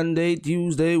every Monday,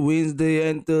 Tuesday, Wednesday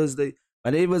and Thursday.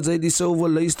 Whenever jy die silver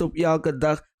luister op elke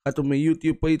dag, gaat op my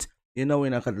YouTube page, you know,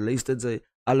 en dan gaat luister jy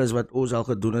alles wat ons al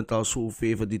gedoen het al so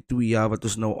ver vir die 2 jaar wat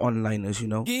ons nou online is, you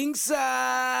know. King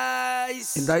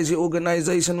size. En daar is die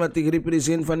organisation wat ek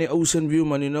represent van die Ocean View,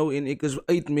 man, you know. En ek is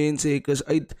uit, mense, ek is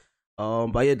uit.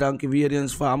 Baie dankie weer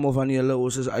eens vir allemaal van julle.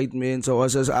 Ons is uit, mense.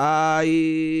 Ons is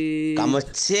ai. Kom ons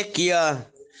check, ja.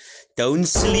 Don't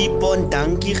sleep on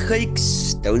Dankie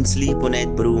Gakkie. Don't sleep on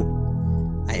it, bro.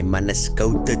 Hy man is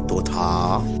koud tot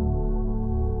haar.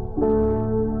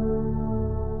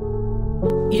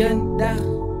 Eendag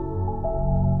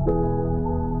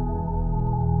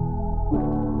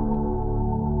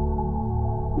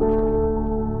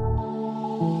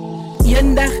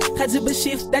Eendag gaat ze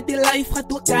besef dat die life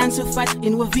gaat ook kansen vat.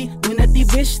 En we wie doen het die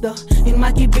beste en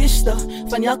maak die beste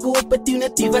van elke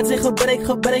opportunity wat ze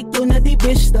gebruik doen het die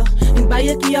beste. En bij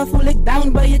je kia voel ik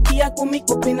down, bij je kia kom ik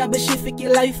op en dan besef ik je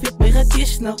life het mij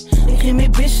getist nou. Ik geef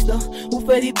mijn beste, hoe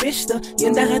ver die beste.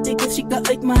 Eendag had ik het ziekte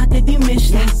uit, maar had ik die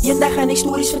miste. Eendag gaan ik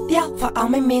stories vertel van al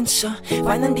mijn mensen.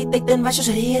 Want in die tijd dan was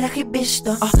je heel je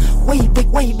beste.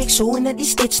 Way back zo in die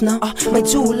steeds nou. Mijn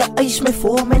zoelen ijs mij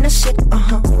voor mijn zit.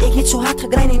 Ik het zo hard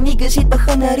gegrind en niggas het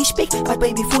beginnen respect. Maar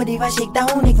baby voor die was ik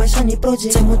down, ik was aan die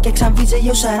project. Zij moet kijk samen wie ze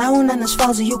jou surround, anders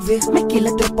val ze ook weg. Mijn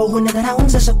killen druppel 100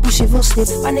 rounds als een pussy wil slip.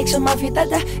 Want ik zeg maar wie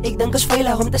dat ik denk is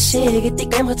veilig om te zeggen.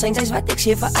 Ik hem het zijn, zij is wat ik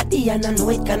zeg van Adiana.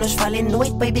 Nooit kan ons vallen,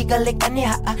 nooit baby girl ik kan niet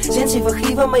haa. Zijn ze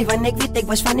vergeven mij, want ik weet ik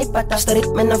was van die pata.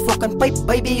 Strijd met een fucking pipe,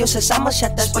 baby jou ze samen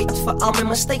shatta. Spijt voor al mijn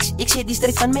mistakes, ik zie die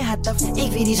strijd van mijn hat af.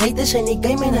 Ik weet die zijdes en ik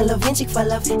game en hulle wens ik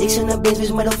val af. Ik zijn een beest,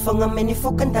 wees maar dan vangen met die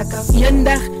fucking dak af.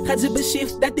 Eendag gaat ze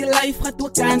besef dat die life gaat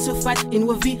ook kansen vat. En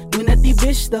we wie doen het net die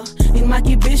beste. En maak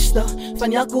die beste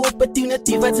van elke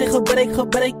opportunity wat sy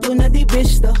gebruik jou net die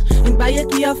beste. En baie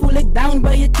keer voel ek down,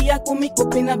 baie keer kom ek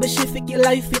op en dan besef ek jy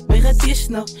life het my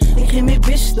getest nou. Ek gee my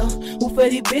beste, hoe vir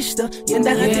die beste.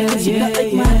 Eendag het ek het sieke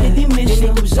uit, maar ek het die mis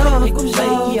nou. Ek kom zo,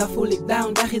 baie keer voel ek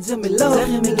down, dag het ze my love. Zeg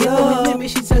my ghetto met my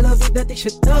machine, sy love ek dat ek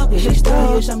shit up. Ek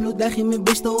serieus, I'm look, dag gee my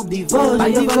beste op die voice.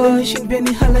 Baie van die shit ben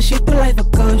die halle shit to life a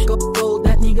coach. Go,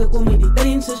 dat nigga kom met die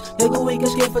trenses. Ek go ek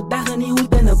skryf vir dag en die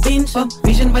hoed en 'n bense.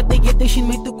 Vision wat ek het, ek sien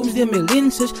my toekoms deur my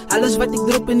lenses. Alles wat ek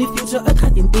drop in die future, het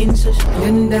gaat intenses.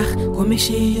 Eendag kom ek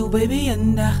sê jou baby,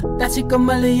 eendag dat sy kom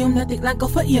alleen omdat ek lang al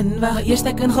vir een wag. Eerst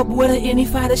ek in gebore en die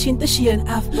vader sien te sien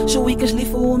af. So ek is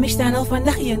lief vir hom, ek staan al van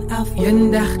dag 1 af.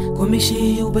 Eendag kom ek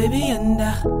sê jou baby,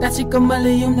 eendag dat sy kom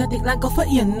alleen omdat ek lang al vir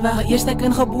een wag. Eerst ek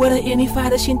in gebore en die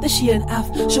vader sien te sien af.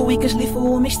 So ek is lief vir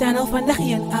hom, ek staan al van dag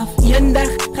 1 af. Eendag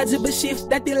gaat ze besef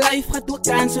dat die life gaat ook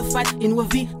kansen vat. En we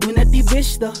wie doen het die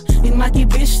beste en maak die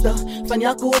beste van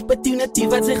elke opportunity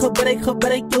wat sy gebruik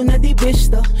jou net die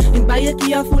beste. En baie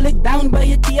keer voel ek down,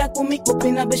 baie keer kom ek op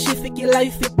en dan besef ek jy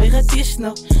life het my getest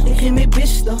nou. Ek gee my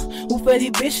beste, hoe vir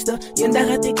die beste. Eendag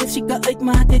het ek het sieke uit,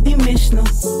 maar het die mis nou.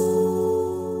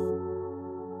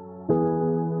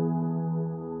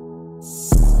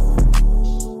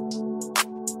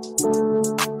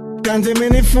 Kan ze me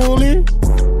niet voelen?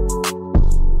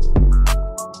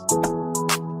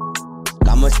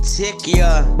 Come on, check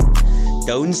ya.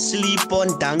 Don't sleep on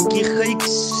donkey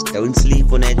giks. Don't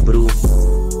sleep on it, bro.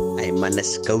 Hy man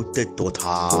is koud tot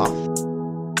haar.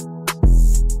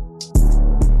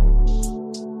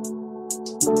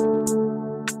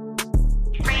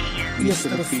 Yes,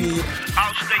 Reppie.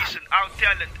 Our station, our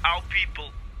talent, our people.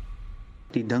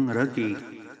 Die ding Reppie.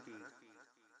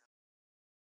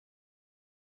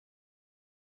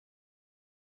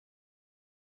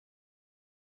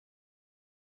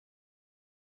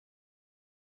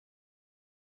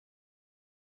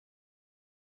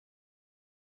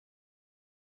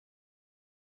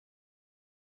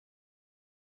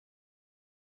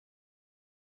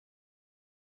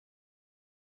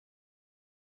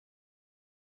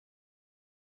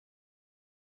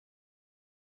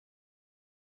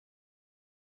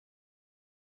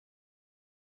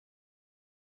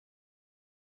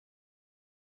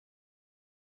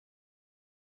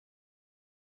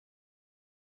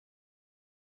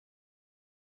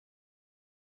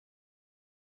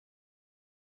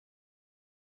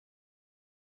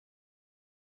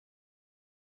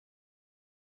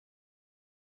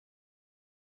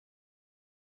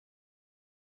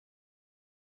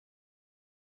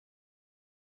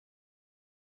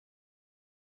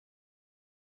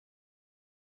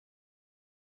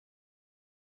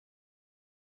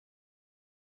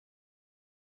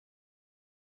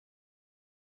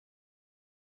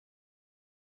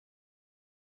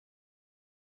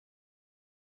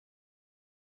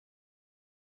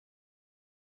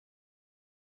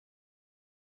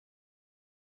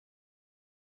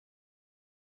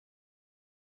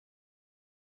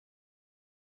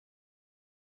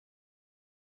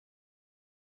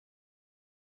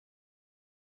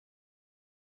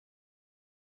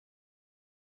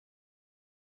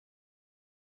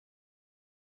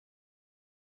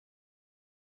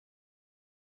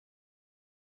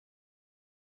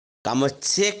 Come on,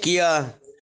 check ya.